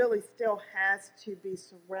messaging really still has to be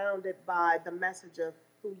surrounded by the message of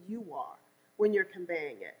who you are when you're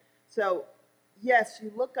conveying it. So yes,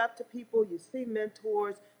 you look up to people, you see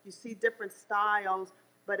mentors, you see different styles,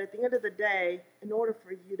 but at the end of the day, in order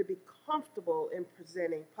for you to be comfortable in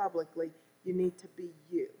presenting publicly, you need to be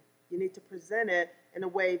you. You need to present it in a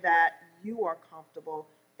way that you are comfortable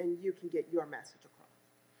and you can get your message across.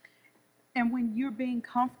 And when you're being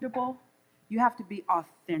comfortable, you have to be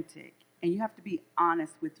authentic and you have to be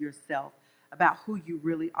honest with yourself about who you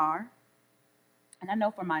really are. And I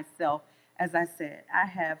know for myself, as I said, I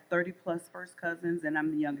have 30 plus first cousins and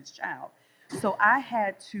I'm the youngest child. So I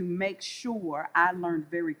had to make sure I learned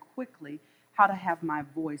very quickly how to have my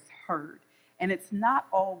voice heard. And it's not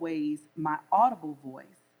always my audible voice,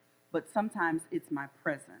 but sometimes it's my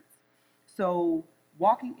presence. So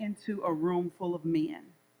walking into a room full of men,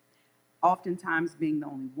 oftentimes being the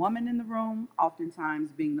only woman in the room,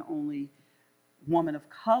 oftentimes being the only woman of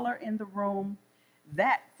color in the room,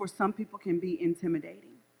 that for some people can be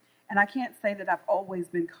intimidating. And I can't say that I've always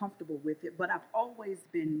been comfortable with it, but I've always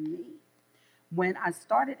been me. When I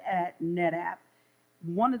started at NetApp,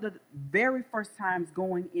 one of the very first times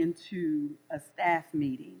going into a staff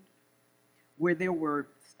meeting where there were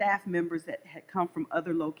staff members that had come from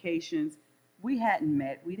other locations, we hadn't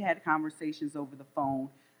met. We'd had conversations over the phone.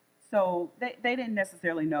 So they didn't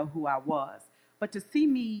necessarily know who I was. But to see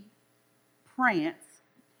me prance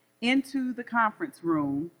into the conference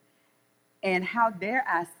room, and how dare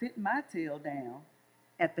I sit my tail down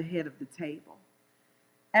at the head of the table.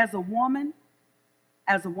 As a woman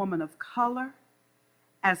of color,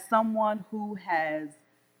 as someone who has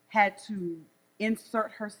had to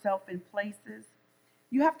insert herself in places,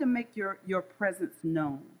 you have to make your presence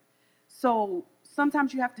known. So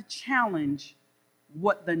sometimes you have to challenge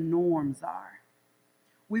what the norms are.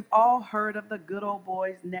 We've all heard of the good old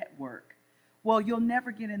boys network. Well, you'll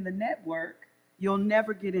never get in the network, you'll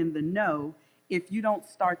never get in the know if you don't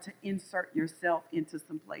start to insert yourself into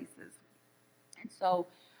some places. And so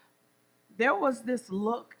there was this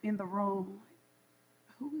look in the room,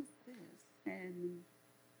 who is this? And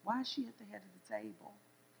why is she at the head of the table?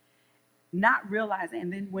 Not realizing,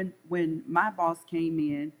 and then when my boss came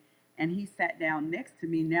in and he sat down next to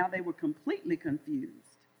me, now they were completely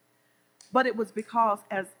confused. But it was because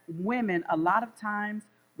as women, a lot of times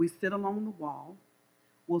we sit along the wall,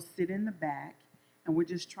 we'll sit in the back, and we're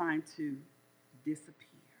just trying to disappear.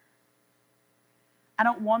 I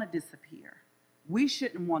don't want to disappear. We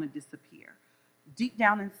shouldn't want to disappear. Deep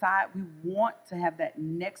down inside, we want to have that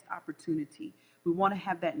next opportunity. We want to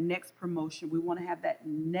have that next promotion. We want to have that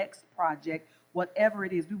next project, whatever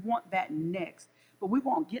it is. We want that next. But we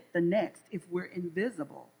won't get the next if we're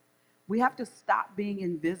invisible. We have to stop being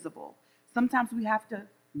invisible. Sometimes we have to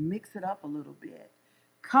mix it up a little bit.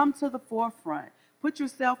 Come to the forefront. Put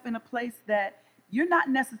yourself in a place that you're not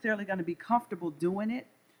necessarily going to be comfortable doing it,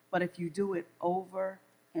 but if you do it over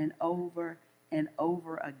and over and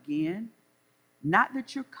over again, not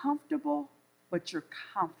that you're comfortable, but you're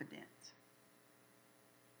confident.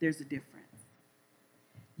 There's a difference.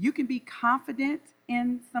 You can be confident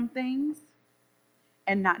in some things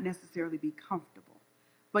and not necessarily be comfortable.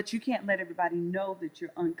 But you can't let everybody know that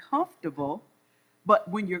you're uncomfortable. But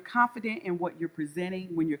when you're confident in what you're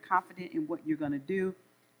presenting, when you're confident in what you're going to do,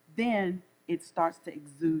 then it starts to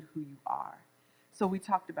exude who you are. So we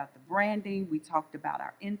talked about the branding, we talked about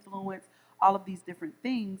our influence, all of these different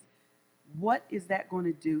things. What is that going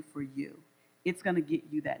to do for you? It's going to get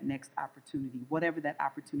you that next opportunity, whatever that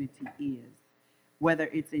opportunity is, whether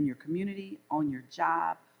it's in your community, on your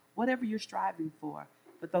job, whatever you're striving for.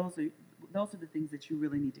 But those are the things that you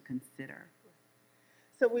really need to consider.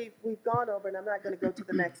 So we've gone over, and I'm not going to go to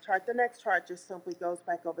the next chart. The next chart just simply goes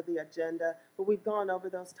back over the agenda, but we've gone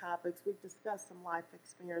over those topics. We've discussed some life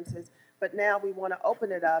experiences, but now we want to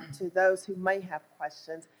open it up to those who may have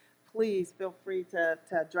questions. Please feel free to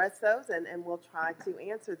address those, and we'll try to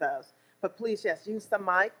answer those. But please, yes, use the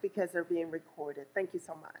mic because they're being recorded. Thank you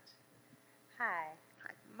so much. Hi.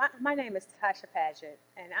 My name is Tasha Paget,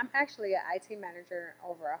 and I'm actually an IT manager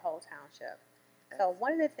over a whole township. So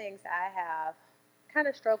one of the things I have kind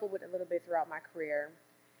of struggled with a little bit throughout my career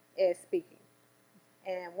is speaking.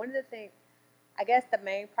 And one of the things, I guess the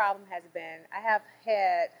main problem has been, I have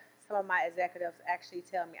had some of my executives actually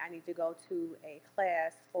tell me I need to go to a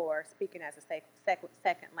class for speaking as a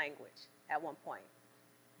second language at one point.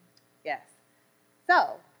 Yes.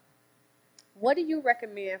 So, what do you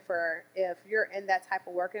recommend for if you're in that type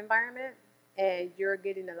of work environment and you're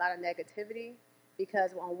getting a lot of negativity?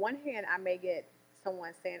 Because on one hand, I may get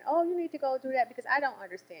someone saying, oh, you need to go do that because I don't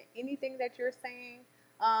understand anything that you're saying.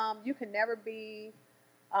 You can never be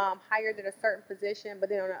hired at a certain position. But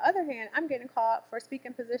then on the other hand, I'm getting called for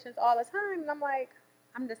speaking positions all the time. And I'm like,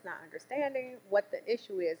 I'm just not understanding what the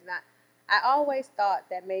issue is. And I always thought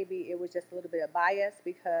that maybe it was just a little bit of bias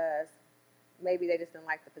because maybe they just didn't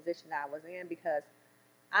like the position that I was in, because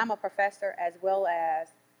I'm a professor as well as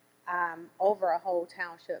over a whole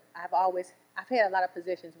township. I've had a lot of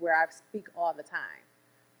positions where I speak all the time.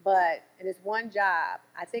 But in this one job,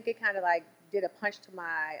 I think it kind of like did a punch to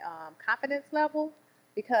my confidence level,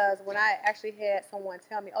 because when I actually had someone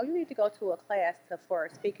tell me, oh, you need to go to a class for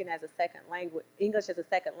speaking as a second language, English as a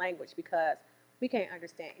second language, because we can't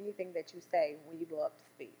understand anything that you say when you go up to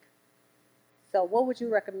speak. So what would you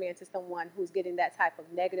recommend to someone who's getting that type of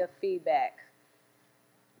negative feedback?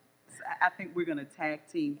 I think we're going to tag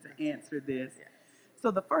team to answer this.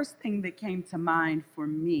 So the first thing that came to mind for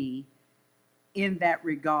me in that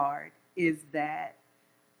regard is that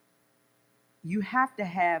you have to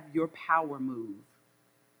have your power move.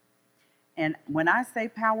 And when I say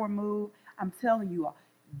power move, I'm telling you all,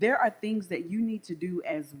 there are things that you need to do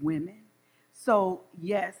as women. So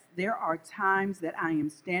yes, there are times that I am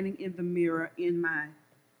standing in the mirror in my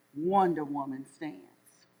Wonder Woman stance,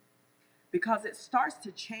 because it starts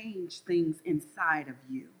to change things inside of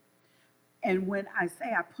you. And when I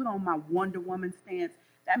say I put on my Wonder Woman stance,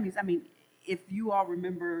 that means, if you all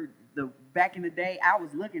remember the back in the day, I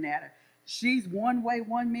was looking at her. She's one way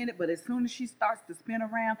 1 minute, but as soon as she starts to spin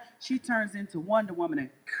around, she turns into Wonder Woman, and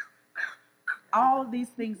all of these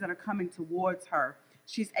things that are coming towards her,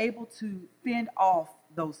 she's able to fend off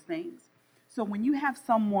those things. So when you have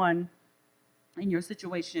someone in your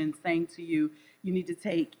situation saying to you, you need to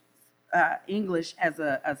take English as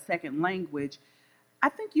a second language, I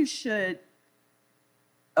think you should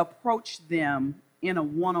approach them in a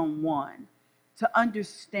one-on-one to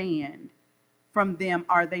understand from them,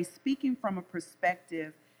 are they speaking from a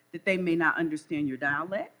perspective that they may not understand your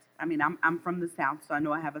dialect? I'm from the South, so I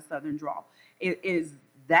know I have a Southern drawl. Is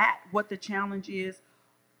that what the challenge is?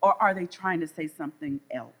 Or are they trying to say something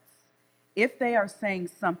else? If they are saying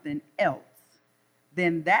something else,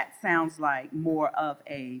 then that sounds like more of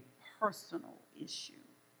a personal issue.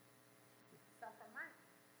 So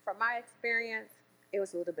from my experience, it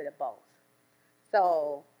was a little bit of both.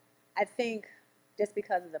 So I think just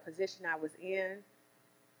because of the position I was in,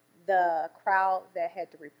 the crowd that had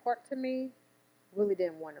to report to me really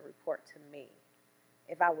didn't want to report to me.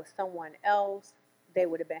 If I was someone else, they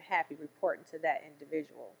would have been happy reporting to that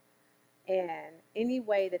individual. And any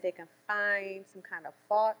way that they can find some kind of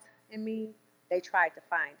fault in me, they tried to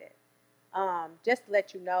find it. Just to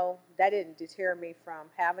let you know, that didn't deter me from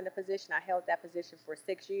having a position. I held that position for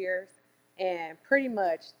 6 years. And pretty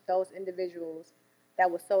much those individuals that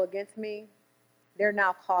were so against me, they're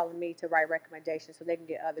now calling me to write recommendations so they can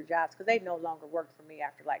get other jobs, because they no longer worked for me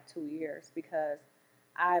after like 2 years, because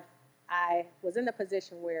I was in a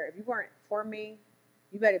position where if you weren't for me,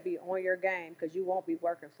 you better be on your game, because you won't be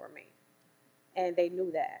working for me. And they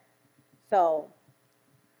knew that. So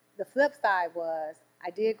the flip side was I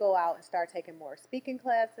did go out and start taking more speaking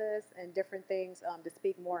classes and different things to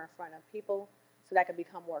speak more in front of people so that I could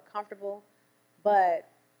become more comfortable. But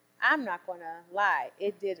I'm not going to lie,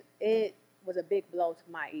 it was a big blow to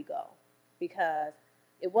my ego, because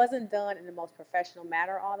it wasn't done in the most professional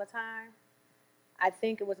manner all the time. I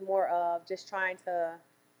think it was more of just trying to,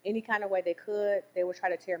 any kind of way they would try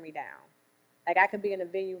to tear me down. Like, I could be in a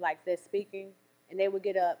venue like this speaking, and they would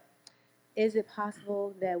get up, is it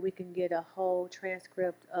possible that we can get a whole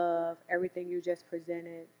transcript of everything you just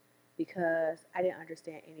presented, because I didn't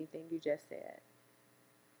understand anything you just said.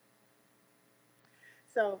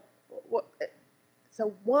 So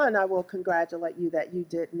one, I will congratulate you that you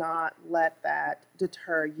did not let that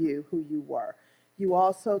deter you, who you were. You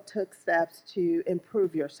also took steps to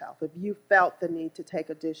improve yourself. If you felt the need to take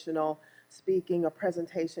additional speaking or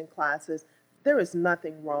presentation classes, there is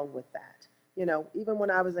nothing wrong with that. Even when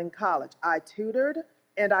I was in college, I tutored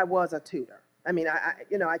and I was a tutor.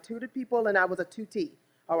 I tutored people and I was a tutee,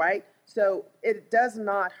 all right? So it does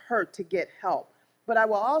not hurt to get help. But I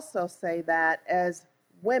will also say that as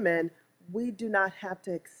women, we do not have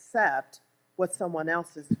to accept what someone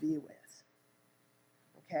else's view is,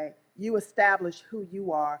 okay? You establish who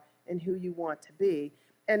you are and who you want to be.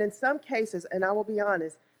 And in some cases, and I will be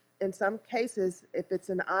honest, in some cases, if it's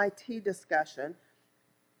an IT discussion,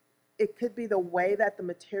 it could be the way that the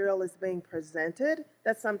material is being presented,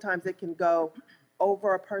 that sometimes it can go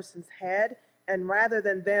over a person's head, and rather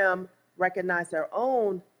than them recognize their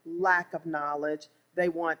own lack of knowledge, they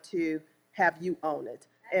want to have you own it.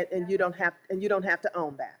 And you don't have to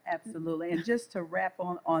own that. Absolutely. And just to wrap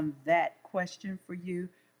on that question for you,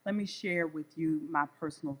 let me share with you my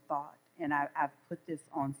personal thought. And I've put this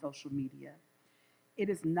on social media. It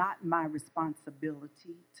is not my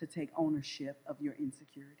responsibility to take ownership of your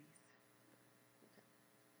insecurities.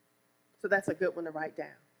 So that's a good one to write down.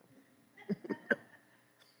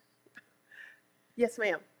 Yes,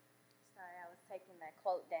 ma'am. Sorry, I was taking that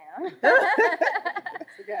quote down.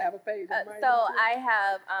 You gotta have a page. So I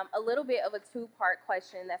have a little bit of a two-part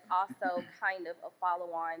question that's also kind of a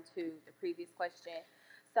follow-on to the previous question.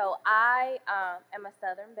 So I am a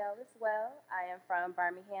Southern Belle as well. I am from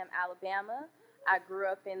Birmingham, Alabama. I grew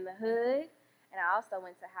up in the hood, and I also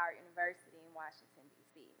went to Howard University in Washington,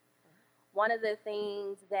 D.C. One of the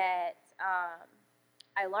things that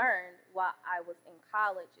I learned while I was in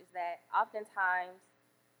college is that oftentimes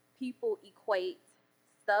people equate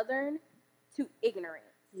Southern to ignorance,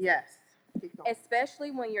 Yes. Keep going.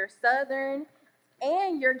 especially when you're Southern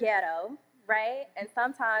and you're ghetto, right? And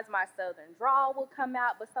sometimes my Southern drawl will come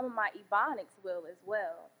out, but some of my Ebonics will as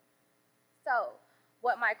well. So,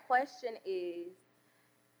 what my question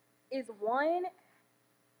is one,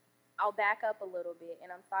 I'll back up a little bit,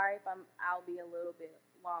 and I'm sorry if I'll be a little bit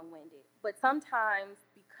long-winded, but sometimes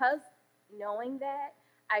because knowing that,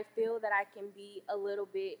 I feel that I can be a little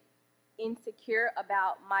bit insecure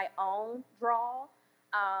about my own draw,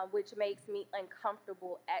 which makes me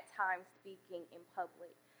uncomfortable at times speaking in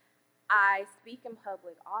public. I speak in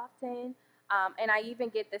public often, and I even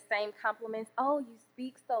get the same compliments. Oh, you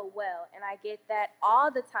speak so well, and I get that all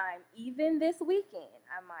the time, even this weekend,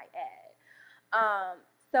 I might add.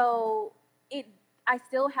 So it, I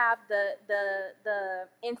still have the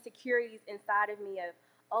insecurities inside of me of,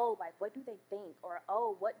 oh, like what do they think, or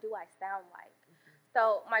oh, what do I sound like?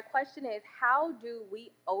 So my question is, how do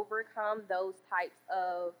we overcome those types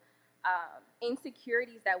of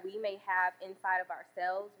insecurities that we may have inside of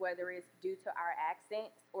ourselves, whether it's due to our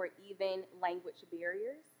accents or even language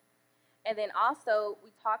barriers? And then also,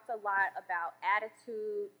 we talked a lot about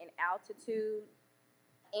attitude and altitude,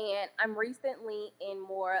 and I'm recently in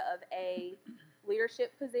more of a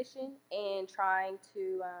leadership position and trying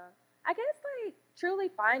to, I guess, like truly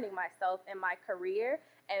finding myself in my career.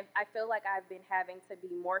 And I feel like I've been having to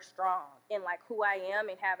be more strong in like who I am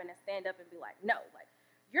and having to stand up and be like, no, like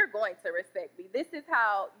you're going to respect me. This is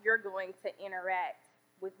how you're going to interact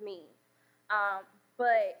with me.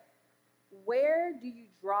 But where do you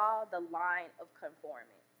draw the line of conformance?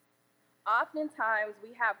 Oftentimes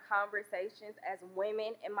we have conversations as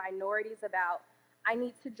women and minorities about, I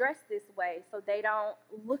need to dress this way so they don't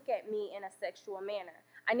look at me in a sexual manner.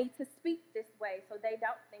 I need to speak this way so they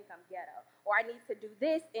don't think I'm ghetto. Or I need to do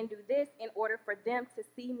this and do this in order for them to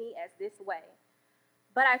see me as this way.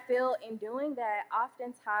 But I feel in doing that,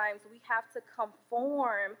 oftentimes we have to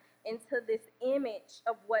conform into this image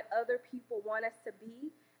of what other people want us to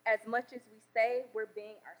be. As much as we say we're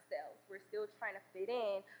being ourselves, we're still trying to fit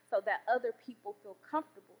in so that other people feel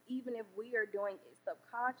comfortable, even if we are doing it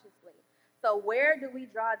subconsciously. So where do we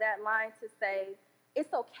draw that line to say, it's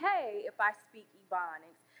okay if I speak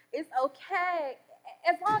Ebonics. It's okay,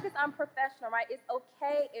 as long as I'm professional, right? It's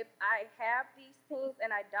okay if I have these things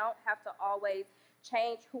and I don't have to always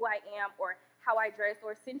change who I am or how I dress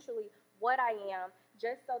or essentially what I am,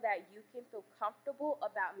 just so that you can feel comfortable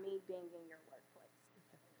about me being in your workplace.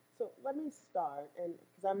 So let me start, and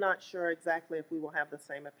because I'm not sure exactly if we will have the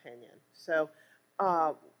same opinion. So,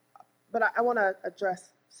 but I want to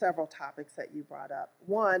address several topics that you brought up.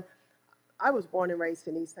 One, I was born and raised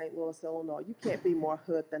in East St. Louis, Illinois. You can't be more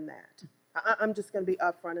hood than that. I'm just going to be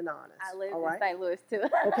upfront and honest. I live all in right? St. Louis too.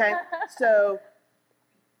 Okay, so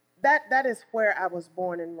that is where I was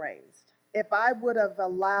born and raised. If I would have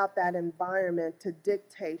allowed that environment to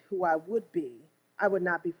dictate who I would be, I would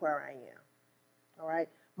not be where I am. All right.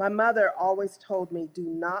 My mother always told me, do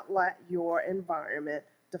not let your environment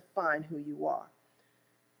define who you are.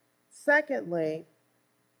 Secondly,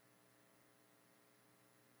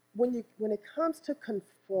 when it comes to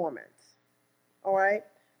conformance, all right,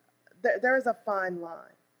 there is a fine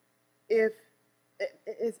line.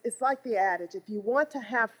 It's like the adage, if you want to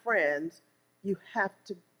have friends, you have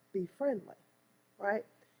to be friendly, right?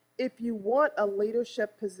 If you want a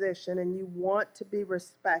leadership position and you want to be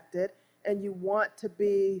respected and you want to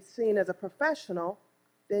be seen as a professional,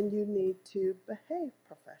 then you need to behave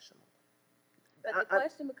professionally. But the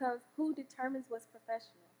question becomes, who determines what's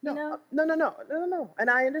professional? No. And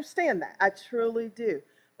I understand that. I truly do.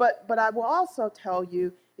 But I will also tell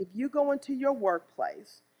you, if you go into your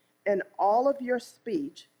workplace and all of your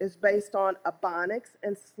speech is based on Ebonics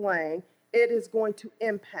and slang, it is going to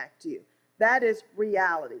impact you. That is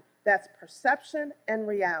reality. That's perception and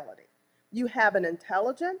reality. You have an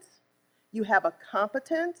intelligence, you have a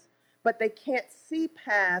competence, but they can't see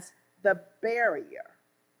past the barrier.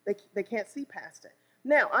 They can't see past it.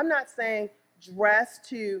 Now, I'm not saying dress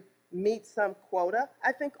to meet some quota.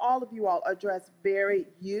 I think all of you all address very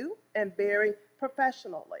you and very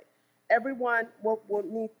professionally. Everyone will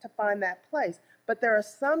need to find that place. But there are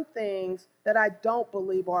some things that I don't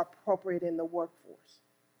believe are appropriate in the workforce.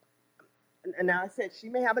 And now I said she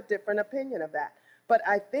may have a different opinion of that. But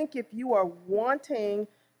I think if you are wanting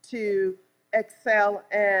to excel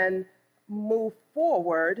and move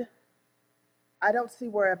forward, I don't see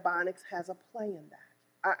where Ebonics has a play in that.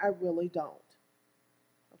 I really don't.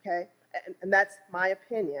 Okay? And that's my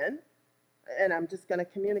opinion, and I'm just going to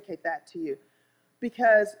communicate that to you.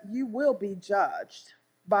 Because you will be judged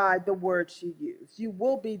by the words you use. You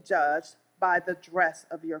will be judged by the dress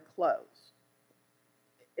of your clothes.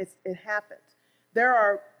 it happens. There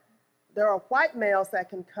are white males that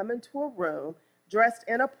can come into a room dressed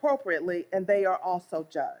inappropriately, and they are also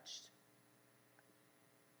judged.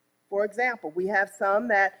 For example, we have some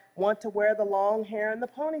that want to wear the long hair and the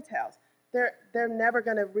ponytails. They're never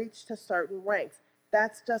going to reach to certain ranks.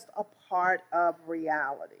 That's just a part of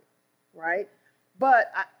reality, right?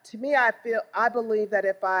 But to me, I believe that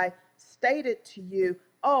if I stated to you,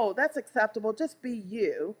 oh, that's acceptable, just be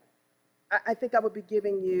you, I think I would be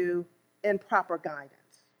giving you improper guidance.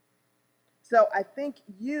 So I think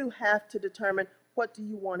you have to determine, what do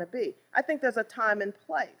you want to be? I think there's a time and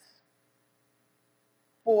place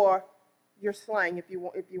for your slang if you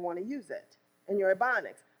want to use it, and your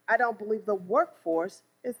ebonics. I don't believe the workforce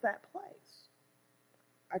is that place.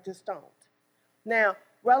 I just don't. Now,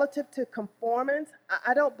 relative to conformance,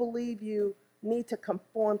 I don't believe you need to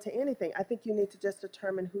conform to anything. I think you need to just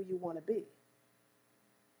determine who you want to be.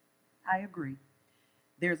 I agree.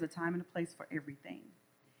 There's a time and a place for everything.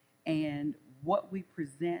 And what we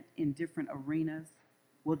present in different arenas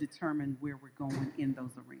will determine where we're going in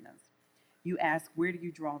those arenas. You ask, where do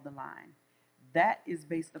you draw the line? That is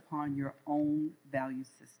based upon your own value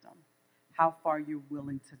system, how far you're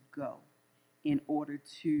willing to go in order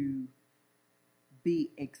to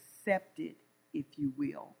be accepted, if you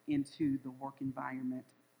will, into the work environment.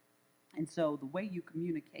 And so the way you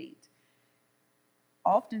communicate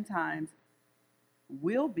oftentimes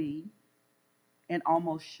will be and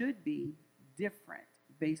almost should be different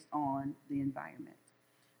based on the environment.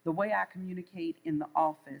 The way I communicate in the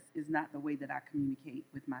office is not the way that I communicate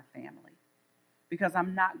with my family, because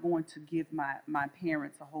I'm not going to give my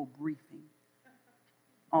parents a whole briefing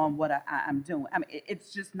on what I'm doing. I mean,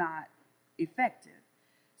 it's just not effective.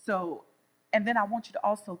 So, and then I want you to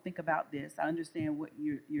also think about this. I understand what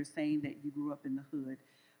you're saying, that you grew up in the hood,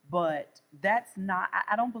 but that's not,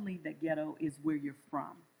 I don't believe that ghetto is where you're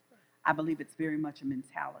from. I believe it's very much a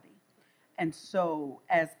mentality. And so,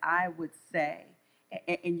 as I would say,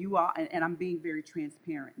 and you are, and I'm being very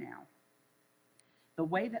transparent now, the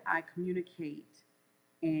way that I communicate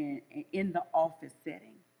in the office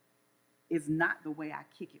setting is not the way I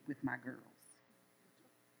kick it with my girls.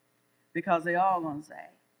 Because they all gonna say,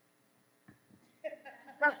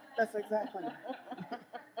 That's exactly right.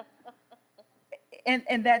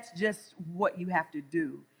 and that's just what you have to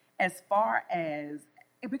do. As far as,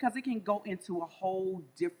 because it can go into a whole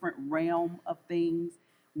different realm of things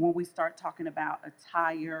when we start talking about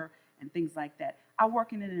attire and things like that. I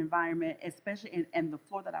work in an environment, especially, and the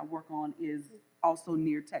floor that I work on is also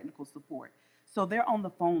near technical support. So they're on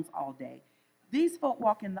the phones all day. These folk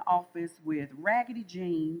walk in the office with raggedy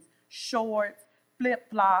jeans, shorts,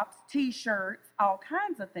 flip-flops, t-shirts, all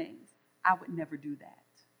kinds of things. I would never do that,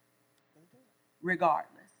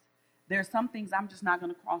 regardless. There's some things I'm just not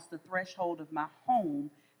going to cross the threshold of my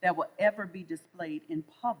home that will ever be displayed in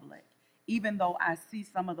public, even though I see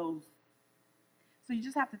some of those. So you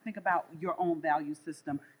just have to think about your own value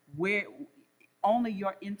system, where only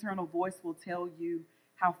your internal voice will tell you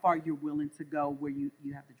how far you're willing to go, where you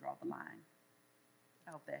have to draw the line.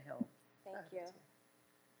 I hope that helps. Thank you.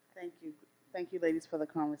 Thank you. Thank you, ladies, for the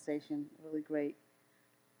conversation. Really great.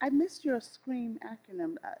 I missed your SCREAM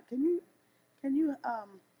acronym. Can you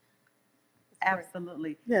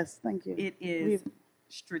Absolutely. Yes, thank you. It is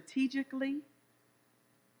strategically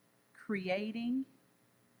creating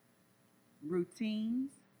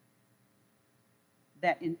routines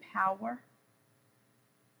that empower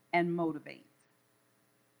and motivate.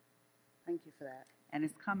 Thank you for that. And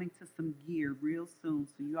it's coming to some gear real soon,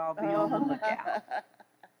 so you all be on the lookout.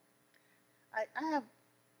 I have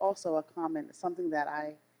also a comment, something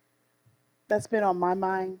that's been on my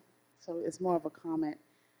mind, so it's more of a comment.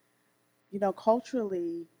 You know,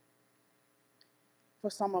 culturally, for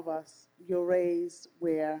some of us, you're raised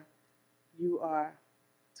where you are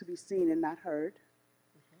to be seen and not heard.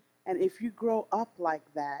 And if you grow up like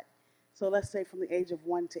that, so let's say from the age of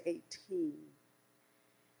 1 to 18,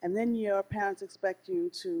 and then your parents expect you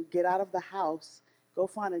to get out of the house, go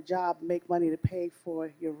find a job, make money to pay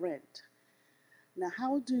for your rent. Now,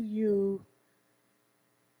 how do you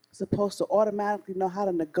supposed to automatically know how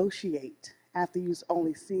to negotiate after you've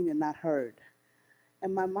only seen and not heard?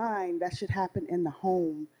 In my mind, that should happen in the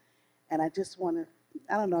home. And I just want to,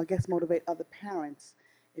 I don't know, I guess motivate other parents,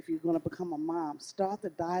 if you're going to become a mom, start the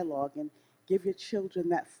dialogue and give your children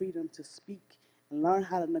that freedom to speak and learn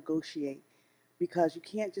how to negotiate. Because you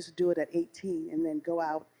can't just do it at 18 and then go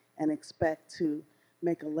out and expect to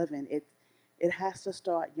make a living. It has to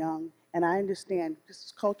start young. And I understand,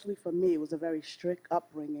 just culturally for me, it was a very strict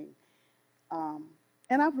upbringing. And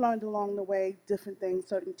I've learned along the way different things,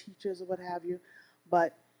 certain teachers or what have you.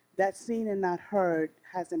 But that seen and not heard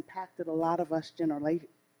has impacted a lot of us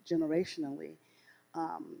generationally,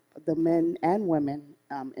 the men and women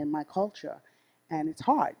in my culture. And it's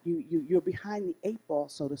hard. You're behind the eight ball,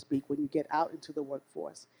 so to speak, when you get out into the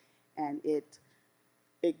workforce. And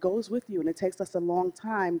it goes with you, and it takes us a long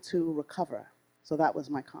time to recover. So that was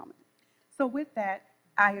my comment. So with that,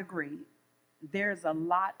 I agree. There's a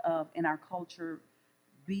lot of, in our culture,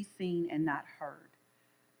 be seen and not heard.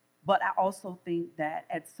 But I also think that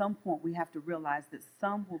at some point we have to realize that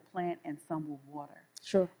some will plant and some will water.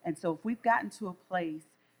 Sure. And so if we've gotten to a place,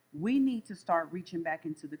 we need to start reaching back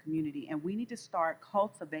into the community, and we need to start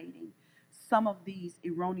cultivating some of these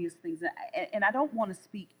erroneous things. And I don't want to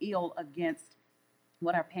speak ill against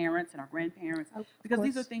what our parents and our grandparents, because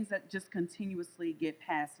these are things that just continuously get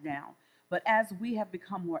passed down. But as we have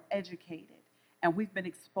become more educated and we've been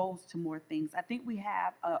exposed to more things, I think we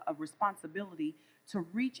have a responsibility to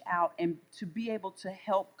reach out and to be able to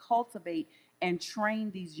help cultivate and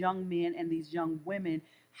train these young men and these young women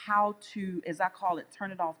how to, as I call it,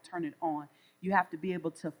 turn it off, turn it on. You have to be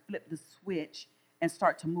able to flip the switch and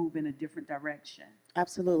start to move in a different direction.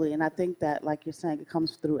 Absolutely. And I think that, like you're saying, it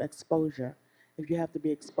comes through exposure. If you have to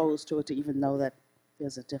be exposed to it to even know that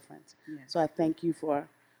there's a difference. Yeah. So I thank you for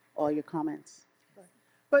all your comments.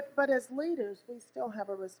 But as leaders, we still have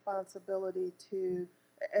a responsibility to,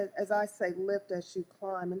 as I say, lift as you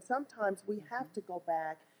climb. And sometimes we have to go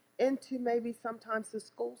back into maybe sometimes the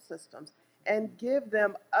school systems and give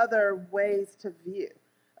them other ways to view.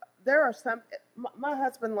 There are some, my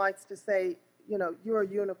husband likes to say, you know, you're a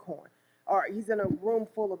unicorn, or he's in a room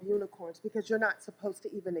full of unicorns because you're not supposed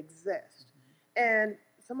to even exist. And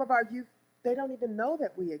some of our youth, they don't even know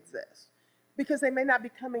that we exist because they may not be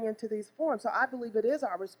coming into these forums. So I believe it is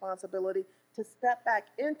our responsibility to step back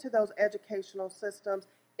into those educational systems,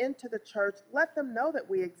 into the church, let them know that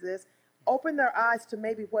we exist, open their eyes to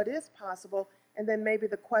maybe what is possible, and then maybe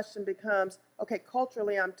the question becomes, okay,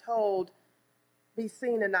 culturally I'm told, be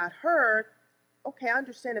seen and not heard. Okay, I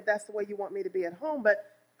understand if that's the way you want me to be at home, but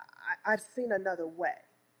I've seen another way.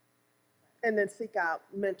 And then seek out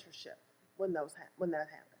mentorship when that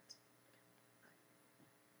happens.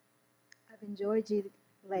 I've enjoyed you,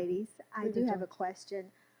 ladies. I do have a question.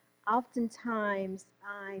 Oftentimes,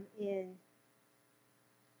 I'm in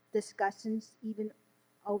discussions, even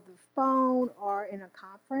over the phone or in a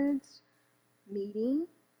conference meeting,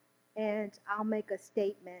 and I'll make a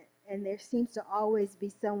statement, and there seems to always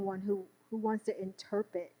be someone who wants to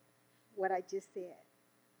interpret what I just said.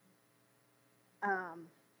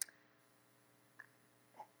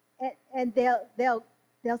 And they'll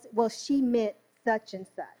say, well, she meant such and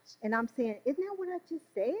such. And I'm saying, isn't that what I just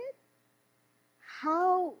said?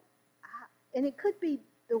 And it could be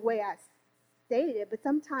the way I stated it, but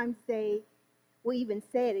sometimes they will even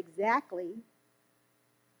say it exactly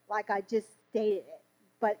like I just stated it.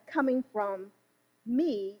 But coming from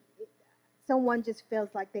me, someone just feels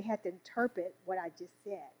like they had to interpret what I just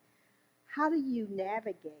said. How do you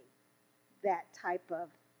navigate that type of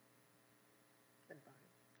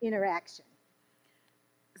interaction?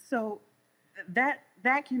 So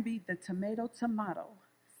that can be the tomato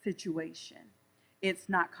situation. It's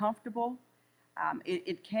not comfortable.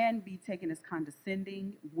 It can be taken as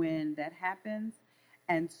condescending when that happens.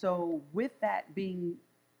 And so with that being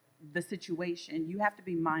the situation, you have to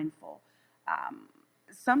be mindful.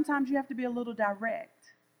 Sometimes you have to be a little direct.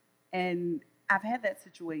 And I've had that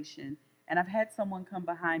situation, and I've had someone come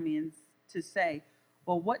behind me and to say,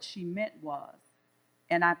 well, what she meant was,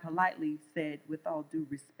 and I politely said, with all due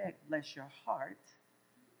respect, bless your heart,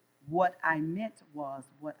 what I meant was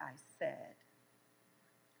what I said.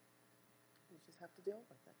 You just have to deal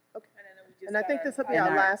with it. Okay. And I think this will be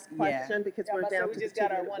our last question because we're down to the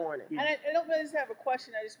TV in the morning. And I don't really just have a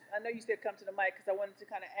question. I know you said come to the mic because I wanted to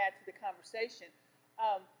kind of add to the conversation.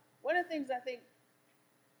 One of the things I think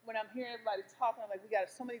when I'm hearing everybody talking, I'm like, we got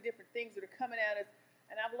so many different things that are coming at us.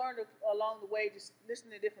 And I've learned along the way, just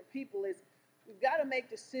listening to different people, is we've got to make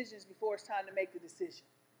decisions before it's time to make the decision.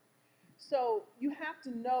 So you have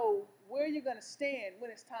to know where you're going to stand when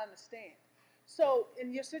it's time to stand. So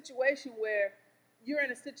in your situation where you're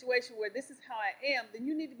in a situation where this is how I am, then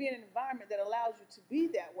you need to be in an environment that allows you to be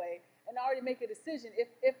that way and already make a decision.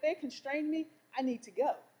 If they constrain me, I need to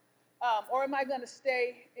go. Or am I going to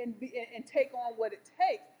stay and take on what it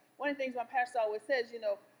takes? One of the things my pastor always says,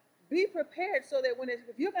 be prepared so that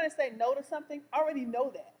if you're going to say no to something, already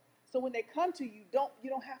know that. So when they come to you, you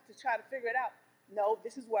don't have to try to figure it out. No,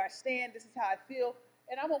 this is where I stand. This is how I feel,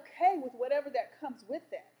 and I'm okay with whatever that comes with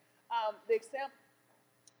that.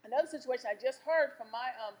 Another situation I just heard from my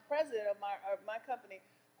president of my company,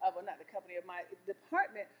 well, not the company, of my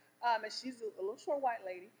department, and she's a little short white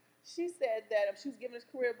lady, she said that she was giving us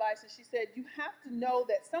career advice, and she said, you have to know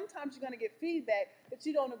that sometimes you're going to get feedback that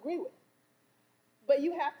you don't agree with. But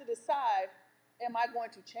you have to decide, am I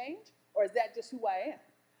going to change, or is that just who I am?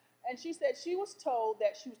 And she said she was told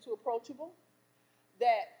that she was too approachable,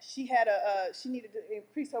 that she needed to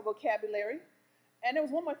increase her vocabulary. And there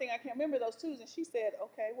was one more thing, I can't remember those two, and she said,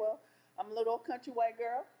 okay, well, I'm a little old country white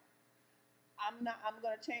girl. I'm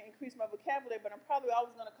going to increase my vocabulary, but I'm probably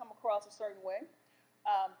always going to come across a certain way.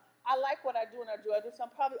 I like what I do in our Georgia, so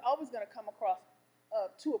I'm probably always going to come across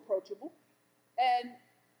too approachable. And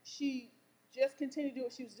she just continued to do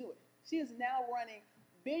what she was doing. She is now running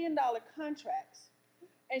billion-dollar contracts.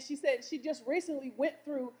 And she said she just recently went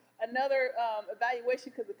through another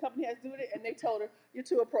evaluation because the company has to do it, and they told her, you're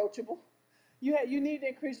too approachable. You need to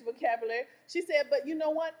increase your vocabulary. She said, but you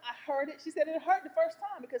know what? I heard it. She said it hurt the first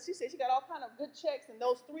time because she said she got all kind of good checks and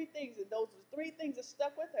those three things that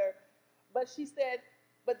stuck with her. But she said,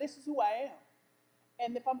 but this is who I am.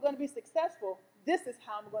 And if I'm going to be successful, this is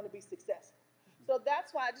how I'm going to be successful. So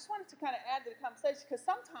that's why I just wanted to kind of add to the conversation, because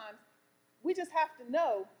sometimes we just have to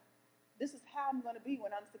know this is how I'm going to be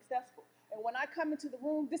when I'm successful. And when I come into the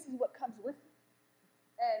room, this is what comes with me.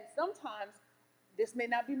 And sometimes this may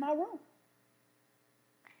not be my room.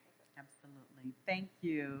 Absolutely. Thank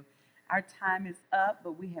you. Our time is up,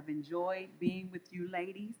 but we have enjoyed being with you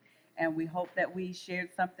ladies, and we hope that we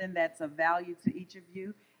shared something that's of value to each of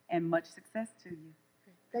you, and much success to you.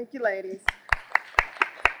 Thank you, ladies.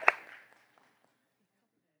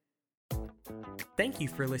 Thank you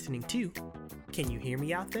for listening to Can You Hear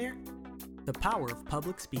Me Out There? The Power of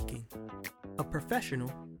Public Speaking, a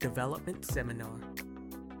professional development seminar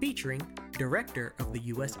featuring Director of the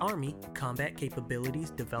U.S. Army Combat Capabilities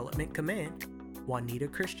Development Command, Juanita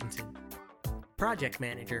Christensen, Project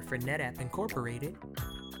Manager for NetApp Incorporated,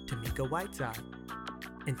 Tamika Whiteside,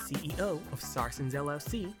 and CEO of Sarsons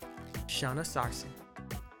LLC, Shauna Sarson.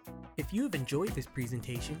 If you have enjoyed this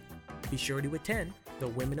presentation, be sure to attend the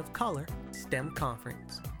Women of Color STEM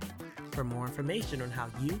Conference. For more information on how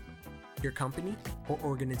you, your company, or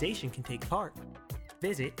organization can take part,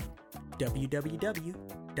 visit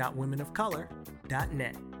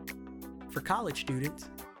www.womenofcolor.net. For college students,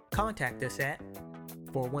 contact us at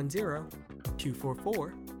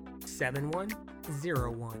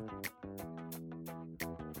 410-244-7101.